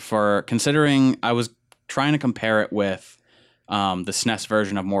 honestly, for considering I was trying to compare it with the SNES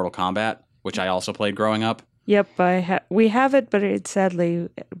version of Mortal Kombat, which I also played growing up. Yep, we have it, but it sadly,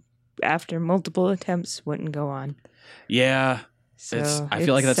 after multiple attempts, wouldn't go on. Yeah, So I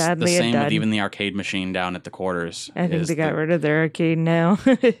feel like that's the sadly a same with dud. even the arcade machine down at the quarters. I think is they got the- rid of their arcade now.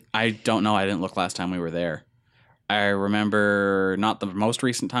 I don't know. I didn't look last time we were there. I remember not the most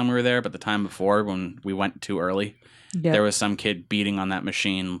recent time we were there, but the time before when we went too early. Yep. There was some kid beating on that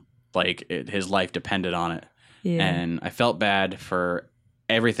machine like his life depended on it. Yeah. And I felt bad for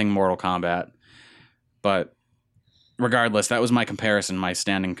everything Mortal Kombat. But regardless, that was my comparison. My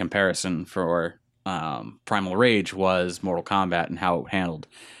standing comparison for Primal Rage was Mortal Kombat and how it handled,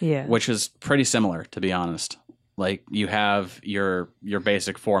 Yeah. which is pretty similar, to be honest. Like you have your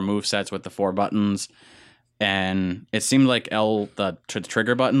basic 4 movesets with the 4 buttons, and it seemed like the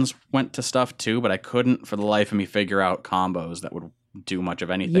trigger buttons went to stuff too, but I couldn't for the life of me figure out combos that would do much of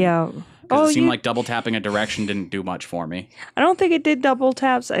anything. Yeah. Because it seemed like double tapping a direction didn't do much for me. I don't think it did double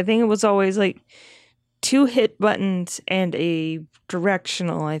taps. I think it was always like 2 hit buttons and a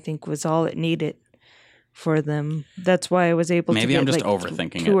directional, I think was all it needed for them. That's why I was able Maybe to get I'm just like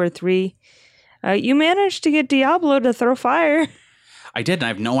overthinking 2 it. or 3. You managed to get Diablo to throw fire. I did, and I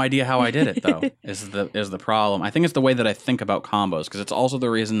have no idea how I did it though. is the problem? I think it's the way that I think about combos, because it's also the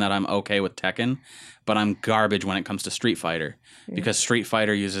reason that I'm okay with Tekken, but I'm garbage when it comes to Street Fighter, because Street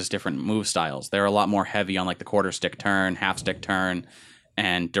Fighter uses different move styles. They're a lot more heavy on like the quarter stick turn, half stick turn,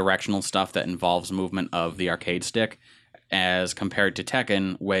 and directional stuff that involves movement of the arcade stick, as compared to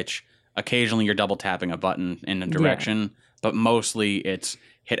Tekken, which occasionally you're double tapping a button in a direction, but mostly it's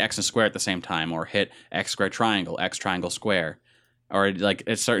hit X and square at the same time, or hit X square triangle, X triangle square. Or like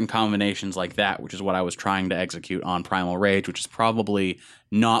it's certain combinations like that, which is what I was trying to execute on Primal Rage, which is probably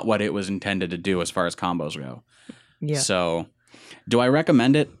not what it was intended to do as far as combos go. Yeah. So, do I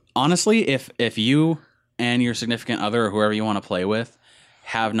recommend it? Honestly, if you and your significant other or whoever you want to play with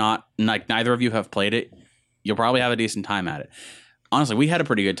have not, like neither of you have played it, you'll probably have a decent time at it. Honestly, we had a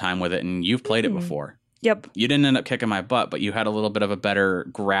pretty good time with it, and you've played it before. Yep. You didn't end up kicking my butt, but you had a little bit of a better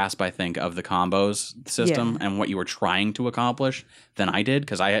grasp, I think, of the combos system and what you were trying to accomplish than I did,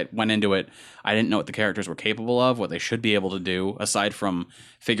 because I went into it, I didn't know what the characters were capable of, what they should be able to do, aside from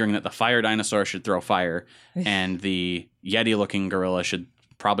figuring that the fire dinosaur should throw fire and the Yeti-looking gorilla should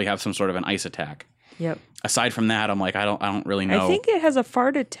probably have some sort of an ice attack. Yep. aside from that, I'm like, I don't really know. I think it has a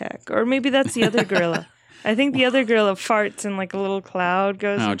fart attack, or maybe that's the other gorilla. I think the other gorilla farts and like a little cloud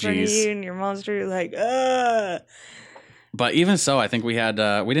goes in front of geez. you, and your monster is like, ugh. But even so, I think we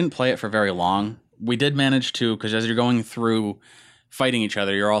didn't play it for very long. We did manage to, because as you're going through fighting each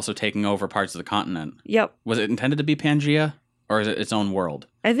other, you're also taking over parts of the continent. Yep. Was it intended to be Pangea, or is it its own world?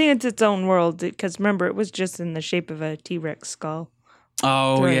 I think it's its own world, because remember, it was just in the shape of a T-Rex skull.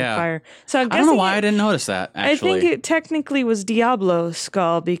 Oh, throwing yeah. fire. So I'm I don't know guessing why I didn't notice that, actually. I think it technically was Diablo's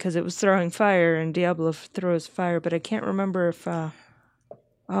skull because it was throwing fire, and Diablo throws fire, but I can't remember if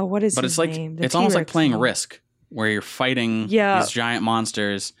what is But his it's like name? The it's almost like T-Rex playing name. Risk, where you're fighting Yeah. these giant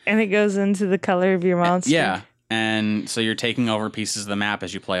monsters. And it goes into the color of your monster. Yeah. And so you're taking over pieces of the map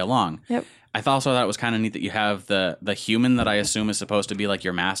as you play along. Yep. I also thought it was kind of neat that you have the human that I assume is supposed to be like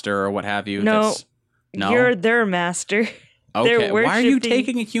your master or what have you. No. No? You're their master. Okay. they're Why are you worshipping-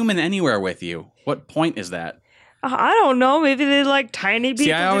 taking a human anywhere with you? What point is that? I don't know. Maybe they like tiny people.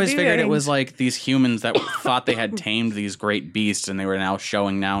 See, I to always do figured it things. was like these humans that thought they had tamed these great beasts and they were now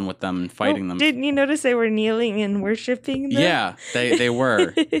showing down with them and fighting them. Didn't you notice they were kneeling and worshiping them? Yeah, they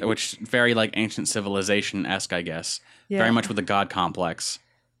were, which very like ancient civilization-esque, I guess. Yeah. Very much with the god complex.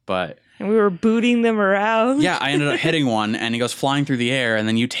 But And we were booting them around. yeah, I ended up hitting one and he goes flying through the air and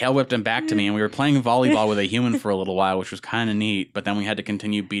then you tail whipped him back to me and we were playing volleyball with a human for a little while, which was kind of neat, but then we had to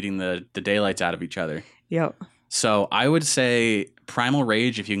continue beating the daylights out of each other. Yep. So I would say Primal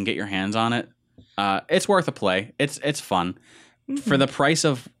Rage, if you can get your hands on it, it's worth a play. It's fun. For the price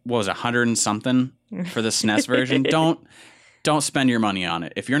of, what was it, 100 and something for the SNES version, don't spend your money on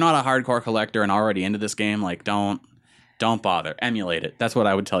it. If you're not a hardcore collector and already into this game, like don't bother. Emulate it. That's what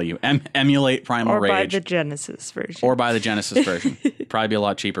I would tell you. Emulate Primal Rage. Or buy the Genesis version. Or buy the Genesis version. Probably be a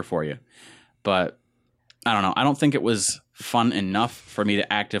lot cheaper for you. But I don't know. I don't think it was fun enough for me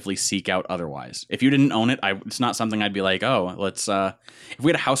to actively seek out otherwise. If you didn't own it, it's not something I'd be like, oh, let's. If we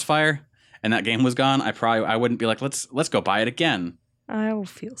had a house fire and that game was gone, I wouldn't be like, let's go buy it again. I will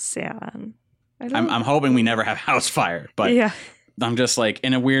feel sad. I'm hoping we never have house fire, but yeah. I'm just like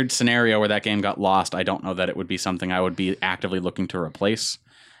in a weird scenario where that game got lost. I don't know that it would be something I would be actively looking to replace,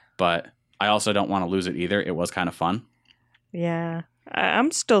 but I also don't want to lose it either. It was kind of fun. Yeah.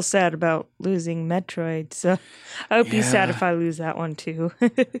 I'm still sad about losing Metroid, so I hope you're sad if I lose that one too.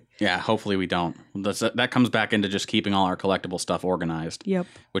 Yeah, hopefully we don't. That comes back into just keeping all our collectible stuff organized. Yep.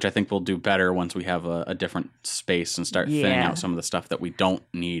 Which I think we'll do better once we have a different space and start thinning out some of the stuff that we don't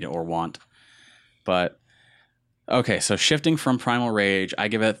need or want. But, okay, so shifting from Primal Rage, I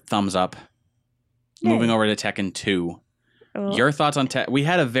give it a thumbs up. Yay. Moving over to Tekken 2. Oh. Your thoughts on Tekken? We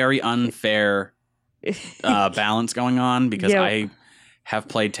had a very unfair balance going on because Yep. I have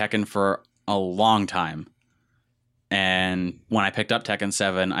played Tekken for a long time. And when I picked up Tekken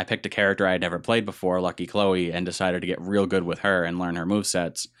 7, I picked a character I had never played before, Lucky Chloe, and decided to get real good with her and learn her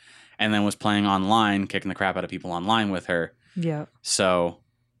movesets. And then was playing online, kicking the crap out of people online with her. Yeah. So,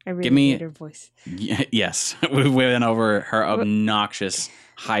 I really give me- hate her voice. yes, we went over her obnoxious,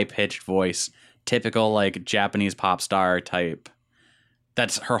 high-pitched voice. Typical, like, Japanese pop star type.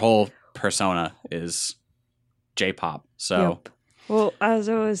 That's her whole persona is J-pop. So, Yep. Well, as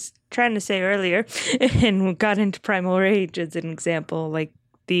I was trying to say earlier, and we got into Primal Rage as an example, like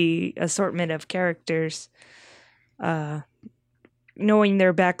the assortment of characters, knowing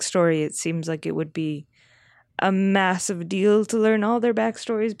their backstory, it seems like it would be a massive deal to learn all their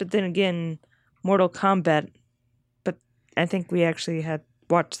backstories. But then again, Mortal Kombat, but I think we actually had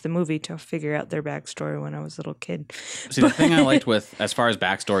watched the movie to figure out their backstory when I was a little kid. see, the thing I liked with, as far as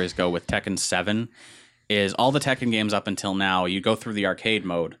backstories go, with Tekken 7 is all the Tekken games up until now, you go through the arcade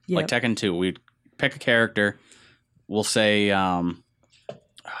mode. Like Yep. Tekken 2, we pick a character. We'll say,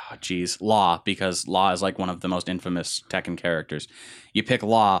 Law, because Law is like one of the most infamous Tekken characters. You pick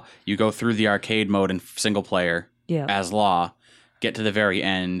Law, you go through the arcade mode in single player Yeah. as Law, get to the very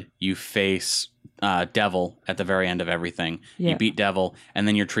end, you face Devil at the very end of everything. Yeah. You beat Devil, and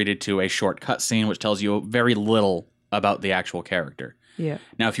then you're treated to a short cutscene, which tells you very little about the actual character. Yeah.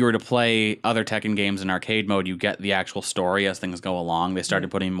 Now, if you were to play other Tekken games in arcade mode, you get the actual story as things go along. They started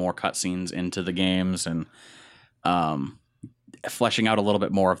putting more cutscenes into the games and fleshing out a little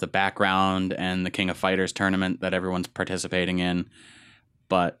bit more of the background and the King of Fighters tournament that everyone's participating in.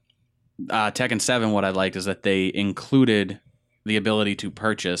 But Tekken 7, what I liked is that they included the ability to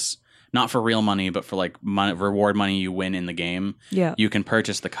purchase, not for real money, but for like reward money you win in the game. Yeah. You can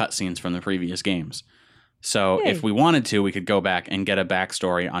purchase the cutscenes from the previous games. So Yay. if we wanted to, we could go back and get a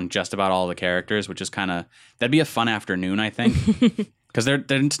backstory on just about all the characters, which is that'd be a fun afternoon, I think. Because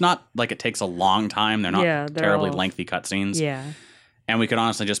it's not like it takes a long time. They're not Yeah, they're terribly all- lengthy cutscenes. Yeah. And we could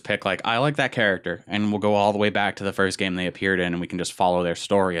honestly just pick like, I like that character, and we'll go all the way back to the first game they appeared in, and we can just follow their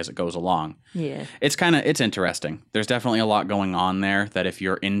story as it goes along. Yeah. It's interesting. There's definitely a lot going on there that if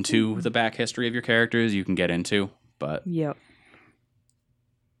you're into the back history of your characters, you can get into. But Yep.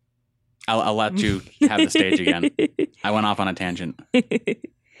 I'll let you have the stage again. I went off on a tangent.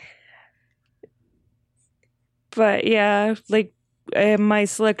 But yeah, like my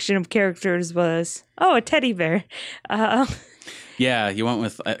selection of characters was a teddy bear. Yeah, you went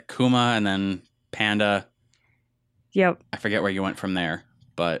with Kuma and then Panda. Yep. I forget where you went from there,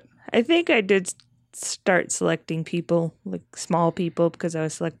 but I think I did start selecting people, like small people, because I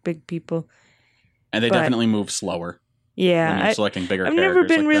would select big people. and they But- definitely move slower when Yeah, you're selecting bigger I've characters. never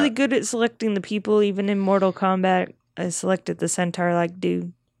been like really that. good at selecting the people, even in Mortal Kombat. I selected the centaur-like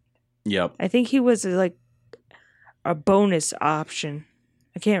dude. Yep. I think he was like a bonus option.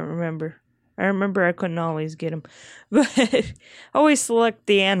 I can't remember. I remember I couldn't always get him. But I always select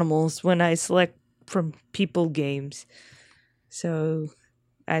the animals when I select from people games. So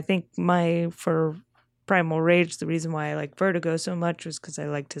I think for Primal Rage, the reason why I like Vertigo so much was because I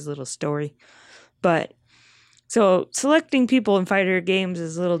liked his little story. But so selecting people in fighter games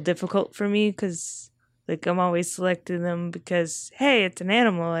is a little difficult for me because like I'm always selecting them because, hey, it's an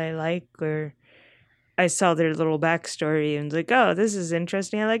animal I like, or I saw their little backstory and was like, oh, this is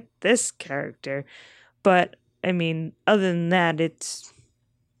interesting. I like this character. But I mean, other than that, it's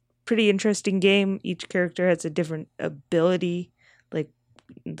pretty interesting game. Each character has a different ability. Like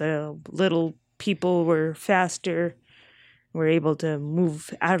the little people were faster, were able to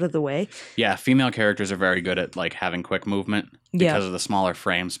move out of the way. Yeah, female characters are very good at like having quick movement because of the smaller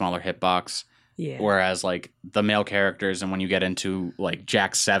frame, smaller hitbox. Yeah. Whereas like the male characters, and when you get into like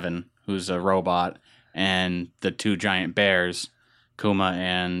Jack 7, who's a robot, and the two giant bears, Kuma.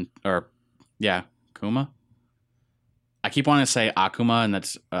 I keep wanting to say Akuma, and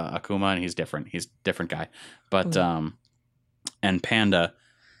that's Akuma, and he's different. He's a different guy. But and Panda,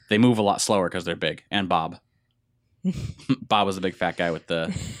 they move a lot slower because they're big. And Bob. Bob was the big fat guy with the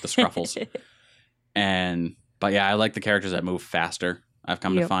scruffles. But yeah, I like the characters that move faster, I've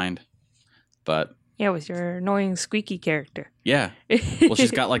come to Yep. find. But Yeah, with your annoying squeaky character. yeah. Well, she's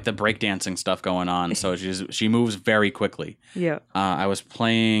got like the breakdancing stuff going on, so she moves very quickly. Yeah. I was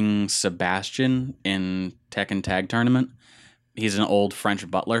playing Sebastian in Tekken Tag Tournament. He's an old French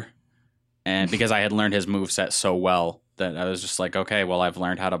butler, and because I had learned his moveset so well that I was just like, okay, well, I've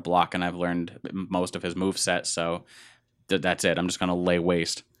learned how to block and I've learned most of his moveset, so that's it. I'm just gonna lay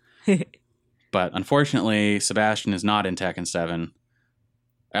waste. But unfortunately, Sebastian is not in Tekken 7.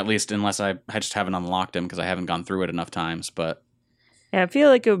 At least unless I just haven't unlocked him because I haven't gone through it enough times. But Yeah, I feel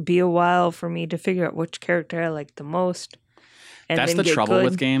like it would be a while for me to figure out which character I like the most. And that's then the get trouble good.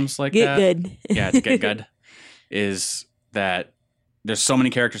 with games like Get that. good. Yeah, to get good is that there's so many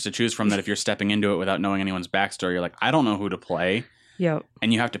characters to choose from that if you're stepping into it without knowing anyone's backstory, you're like, I don't know who to play. Yep.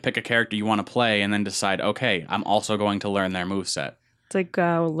 And you have to pick a character you want to play and then decide, okay, I'm also going to learn their moveset. It's like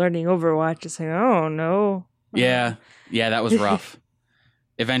learning Overwatch. It's like, oh, no. Yeah, that was rough.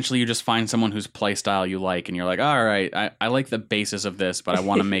 Eventually, you just find someone whose playstyle you like, and you're like, all right, I like the basis of this, but I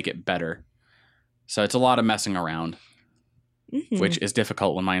want to make it better. So it's a lot of messing around, Mhm. which is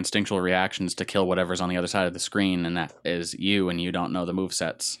difficult when my instinctual reaction is to kill whatever's on the other side of the screen, and that is you, and you don't know the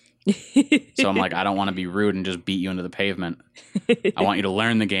movesets. So I'm like, I don't want to be rude and just beat you into the pavement. I want you to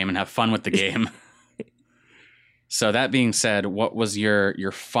learn the game and have fun with the game. So that being said, what was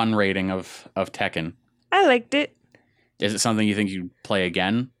your fun rating of Tekken? I liked it. Is it something you think you'd play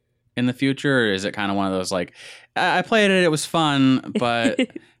again in the future? Or is it kind of one of those like, I played it, it was fun, but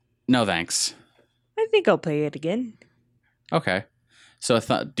no thanks. I think I'll play it again. Okay. So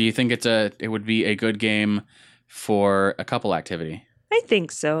do you think it would be a good game for a couple activity? I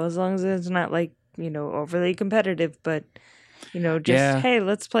think so, as long as it's not like, overly competitive, but, just, Yeah. hey,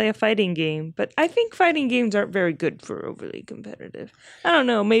 let's play a fighting game. But I think fighting games aren't very good for overly competitive. I don't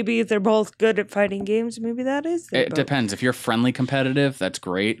know, maybe if they're both good at fighting games, maybe that is their It both. depends. If you're friendly competitive, that's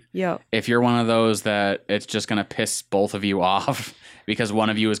great. Yeah. If you're one of those that it's just going to piss both of you off because one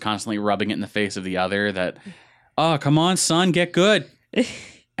of you is constantly rubbing it in the face of the other that, oh, come on, son, get good.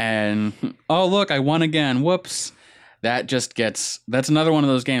 And, oh, look, I won again. Whoops. That's another one of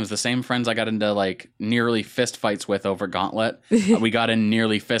those games. The same friends I got into like nearly fist fights with over Gauntlet, we got in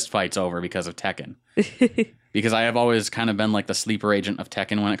nearly fist fights over because of Tekken. Because I have always kind of been like the sleeper agent of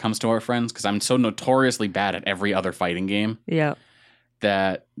Tekken when it comes to our friends because I'm so notoriously bad at every other fighting game Yeah.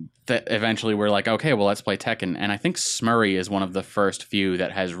 that eventually we're like, okay, well, let's play Tekken. And I think Smurry is one of the first few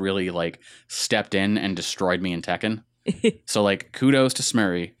that has really like stepped in and destroyed me in Tekken. So like kudos to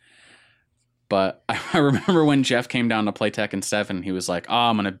Smurry. But I remember when Jeff came down to play Tekken 7, he was like, "Oh,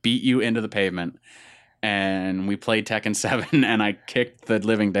 I'm gonna beat you into the pavement." And we played Tekken 7, and I kicked the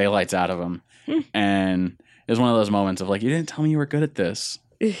living daylights out of him. And it was one of those moments of like, you didn't tell me you were good at this.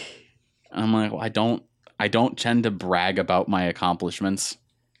 And I'm like, well, I don't tend to brag about my accomplishments,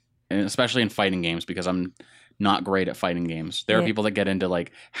 and especially in fighting games, because I'm not great at fighting games. There are people that get into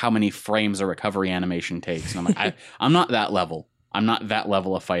like how many frames a recovery animation takes, and I'm like, I'm not that level. I'm not that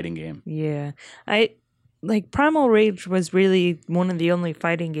level of fighting game. Yeah. Like Primal Rage was really one of the only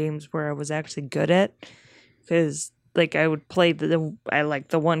fighting games where I was actually good at, because like I would play I like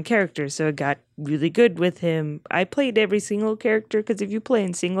the one character, so I got really good with him. I played every single character, because if you play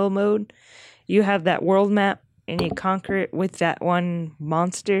in single mode, you have that world map and you conquer it with that one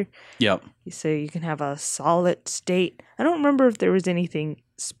monster. Yep. So you can have a solid state. I don't remember if there was anything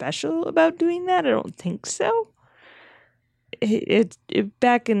special about doing that. I don't think so. It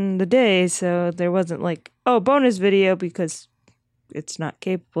back in the day, so there wasn't like, oh, bonus video, because it's not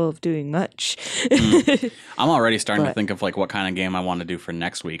capable of doing much. I'm already starting to think of like what kind of game I want to do for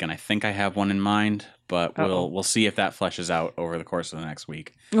next week, and I think I have one in mind, but we'll see if that fleshes out over the course of the next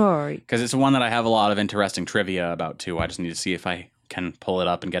week. All right. Because it's one that I have a lot of interesting trivia about too. I just need to see if I can pull it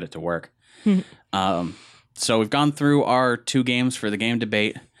up and get it to work. So we've gone through our 2 games for the game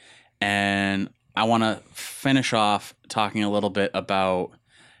debate, and I want to finish off talking a little bit about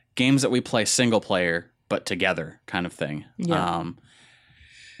games that we play single player but together kind of thing. Yeah.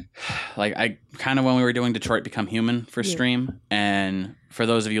 Like I kind of when we were doing Detroit Become Human for stream, and for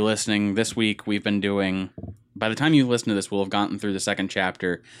those of you listening, this week we've been doing, by the time you listen to this, we'll have gotten through the 2nd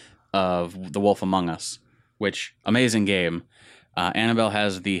chapter of The Wolf Among Us, which amazing game. Annabelle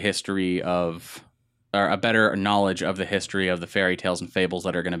has the history of, or a better knowledge of the history of the fairy tales and fables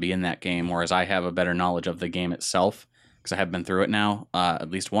that are going to be in that game, whereas I have a better knowledge of the game itself, because I have been through it now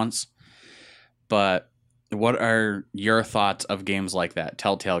at least once. But what are your thoughts of games like that,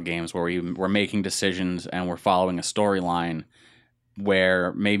 Telltale games, where we're making decisions and we're following a storyline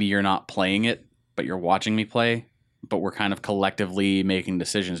where maybe you're not playing it, but you're watching me play, but we're kind of collectively making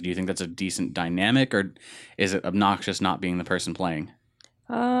decisions? Do you think that's a decent dynamic, or is it obnoxious not being the person playing?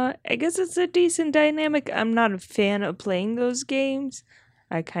 I guess it's a decent dynamic. I'm not a fan of playing those games.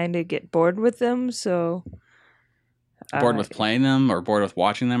 I kind of get bored with them, so... Bored with playing them, or bored with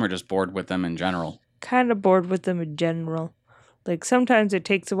watching them, or just bored with them in general? Kind of bored with them in general. Like, sometimes it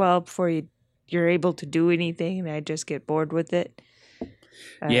takes a while before you're able to do anything, and I just get bored with it.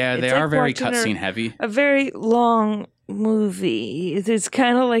 Yeah, they are very cutscene heavy. A very long movie. It's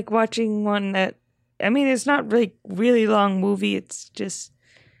kind of like watching one that... I mean, it's not really long movie. It's just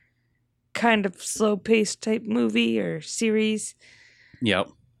kind of slow-paced type movie or series. Yep.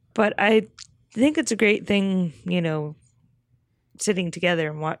 But I think it's a great thing, sitting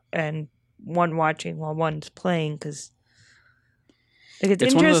together and one watching while one's playing, because it's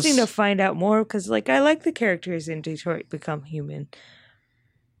interesting to find out more, because I like the characters in Detroit Become Human,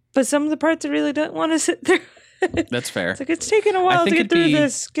 but some of the parts I really don't want to sit there. That's fair. It's taking a while to get through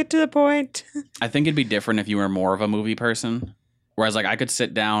this. Get to the point. I think it'd be different if you were more of a movie person. Whereas, I could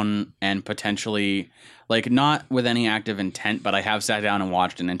sit down and potentially, not with any active intent, but I have sat down and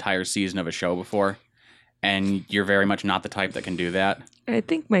watched an entire season of a show before. And you're very much not the type that can do that. I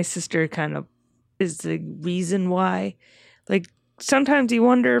think my sister kind of is the reason why. Sometimes you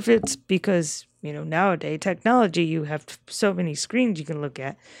wonder if it's because, nowadays, technology, you have so many screens you can look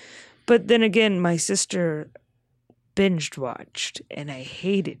at. But then again, my sister binged watched, and I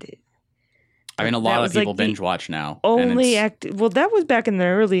hated it. I mean, a lot of people binge watch now. Well, that was back in the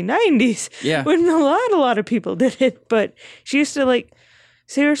early 90s. Yeah. When a lot of people did it. But she used to,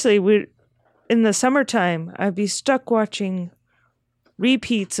 seriously, in the summertime, I'd be stuck watching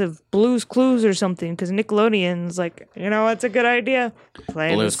repeats of Blue's Clues or something, because Nickelodeon's what's a good idea?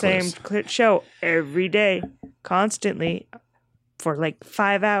 Playing Blue's the same show every day, constantly, for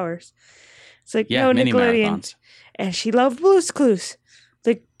 5 hours. It's no, Nickelodeon. Marathons. And she loved Blue's Clues.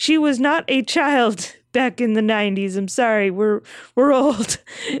 She was not a child back in the 90s. I'm sorry, we're old.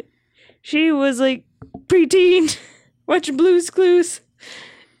 She was preteen watching Blue's Clues.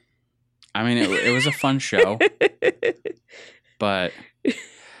 I mean, it was a fun show, but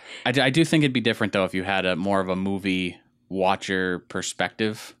I do think it'd be different, though, if you had more of a movie watcher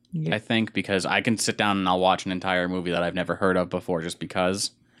perspective, I think, because I can sit down and I'll watch an entire movie that I've never heard of before just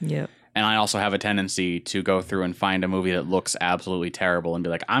because. Yeah. And I also have a tendency to go through and find a movie that looks absolutely terrible and be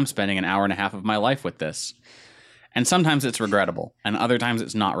like, I'm spending an hour and a half of my life with this. And sometimes it's regrettable, and other times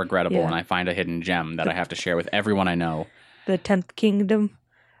it's not regrettable, and I find a hidden gem that I have to share with everyone I know. The 10th Kingdom.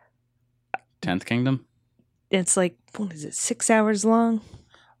 10th Kingdom? It's what is it, 6 hours long?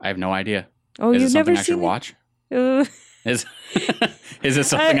 I have no idea. Oh, Is it you've something never I should seen watch? it? Is is it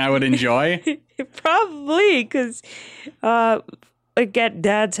something I would enjoy? Probably, because like at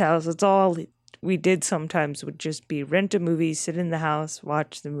Dad's house, it's all we did sometimes would just be rent a movie, sit in the house,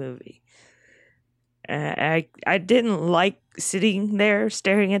 watch the movie. I didn't like sitting there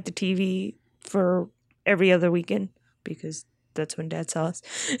staring at the TV for every other weekend because that's when Dad saw us.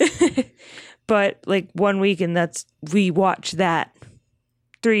 But like one weekend, we watched that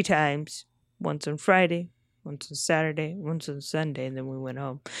 3 times. Once on Friday, once on Saturday, once on Sunday, and then we went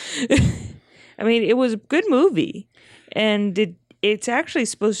home. I mean, it was a good movie, and it's actually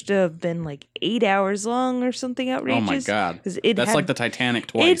supposed to have been like 8 hours long or something outrageous. Oh my god, 'Cause that's like the Titanic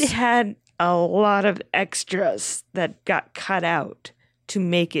twice. It had a lot of extras that got cut out to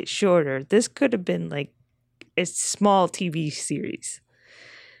make it shorter. This could have been like a small TV series.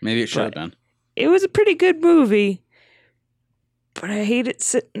 Maybe it should have been. It was a pretty good movie, but I hated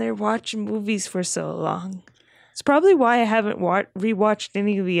sitting there watching movies for so long. It's probably why I haven't rewatched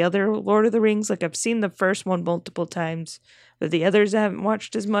any of the other Lord of the Rings. Like, I've seen the first one multiple times, but the others I haven't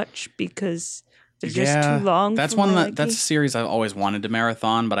watched as much because they're just too long. That's that's a series I've always wanted to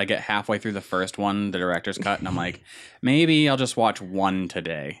marathon, but I get halfway through the first one, the director's cut, and I'm like, maybe I'll just watch one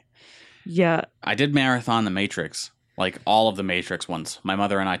today. Yeah. I did marathon The Matrix, like all of The Matrix ones. My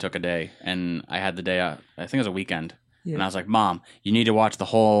mother and I took a day, and I had the day, I think it was a weekend. Yeah. And I was like, Mom, you need to watch the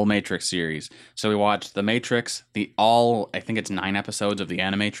whole Matrix series. So we watched The Matrix, I think it's 9 episodes of The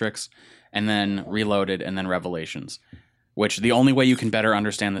Animatrix, and then Reloaded, and then Revelations. Which the only way you can better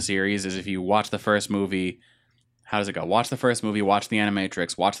understand the series is if you watch the first movie. How does it go? Watch the first movie, watch The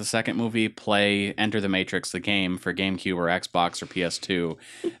Animatrix, watch the second movie, play Enter the Matrix, the game for GameCube or Xbox or PS2,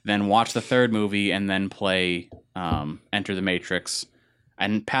 then watch the third movie and then play Enter the Matrix.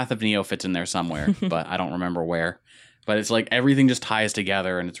 And Path of Neo fits in there somewhere, but I don't remember where. But it's like everything just ties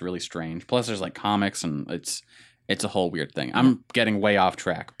together and it's really strange. Plus there's like comics and it's a whole weird thing. I'm getting way off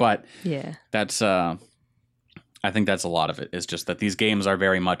track, but yeah, that's I think that's a lot of it. Is just that these games are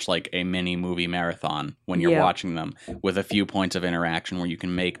very much like a mini movie marathon when you're watching them, with a few points of interaction where you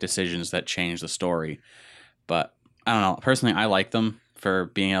can make decisions that change the story. But I don't know. Personally, I like them for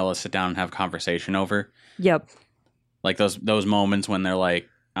being able to sit down and have conversation over. Yep. Like those moments when they're like,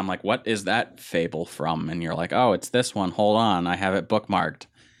 I'm like, what is that fable from? And you're like, oh, it's this one. Hold on. I have it bookmarked.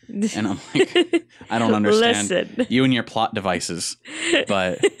 And I'm like, I don't understand. Listen. You and your plot devices.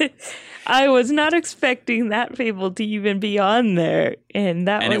 But I was not expecting that fable to even be on there. And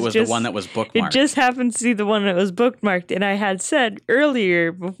it was just the one that was bookmarked. It just happened to be the one that was bookmarked. And I had said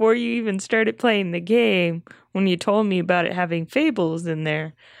earlier, before you even started playing the game, when you told me about it having fables in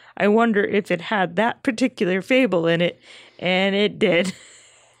there, I wonder if it had that particular fable in it. And it did.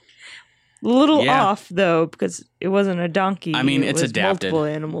 A little off, though, because it wasn't a donkey. I mean, it it's was adapted. Multiple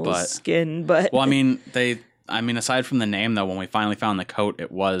animals' skin, but... Well, I mean, aside from the name, though, when we finally found the coat,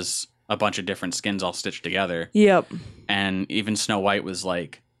 it was a bunch of different skins all stitched together. Yep. And even Snow White was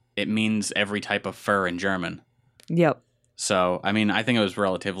like, it means every type of fur in German. Yep. So, I mean, I think it was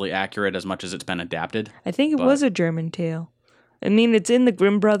relatively accurate as much as it's been adapted. I think it was a German tale. I mean, it's in the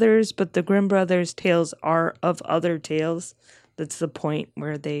Grimm Brothers, but the Grimm Brothers tales are of other tales. That's the point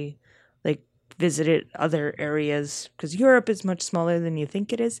where they visited other areas, because Europe is much smaller than you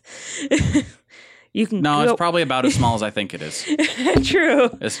think it is. It's probably about as small as I think it is. True.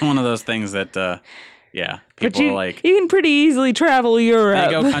 It's one of those things that people are like, you can pretty easily travel Europe.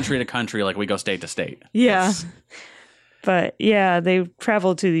 They go country to country like we go state to state. Yeah. But yeah, they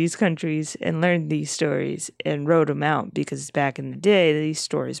traveled to these countries and learned these stories and wrote them out, because back in the day these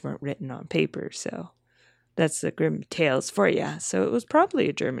stories weren't written on paper. So that's the Grimm tales for you. So it was probably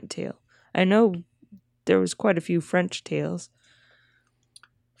a German tale. I know there was quite a few French tales.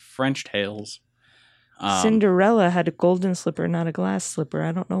 French tales. Cinderella had a golden slipper, not a glass slipper.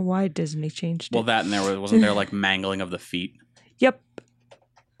 I don't know why Disney changed it. Well, that, and wasn't there like mangling of the feet? Yep.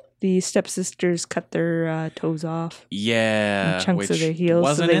 The stepsisters cut their toes off. Yeah. And chunks of their heels.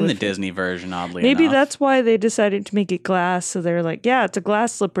 Wasn't in the Disney version, oddly maybe enough. That's why they decided to make it glass. So they're like, yeah, it's a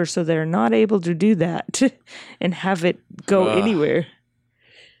glass slipper. So they're not able to do that and have it go anywhere.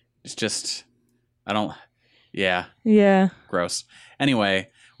 It's just, yeah. Gross. Anyway,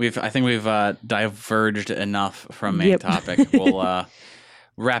 I think we've diverged enough from main topic. We'll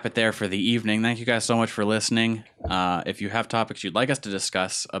wrap it there for the evening. Thank you guys so much for listening. If you have topics you'd like us to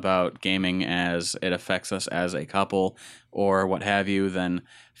discuss about gaming as it affects us as a couple or what have you, then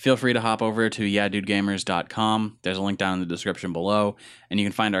feel free to hop over to yeahdudegamers.com. There's a link down in the description below, and you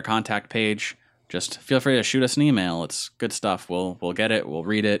can find our contact page. Just feel free to shoot us an email. It's good stuff. We'll get it. We'll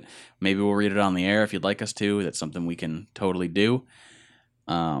read it. Maybe we'll read it on the air if you'd like us to. That's something we can totally do.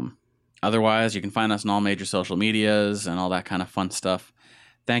 Otherwise, you can find us on all major social medias and all that kind of fun stuff.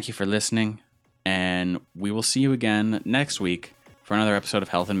 Thank you for listening, and we will see you again next week for another episode of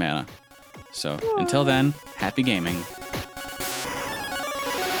Health and Mana. So until then, happy gaming.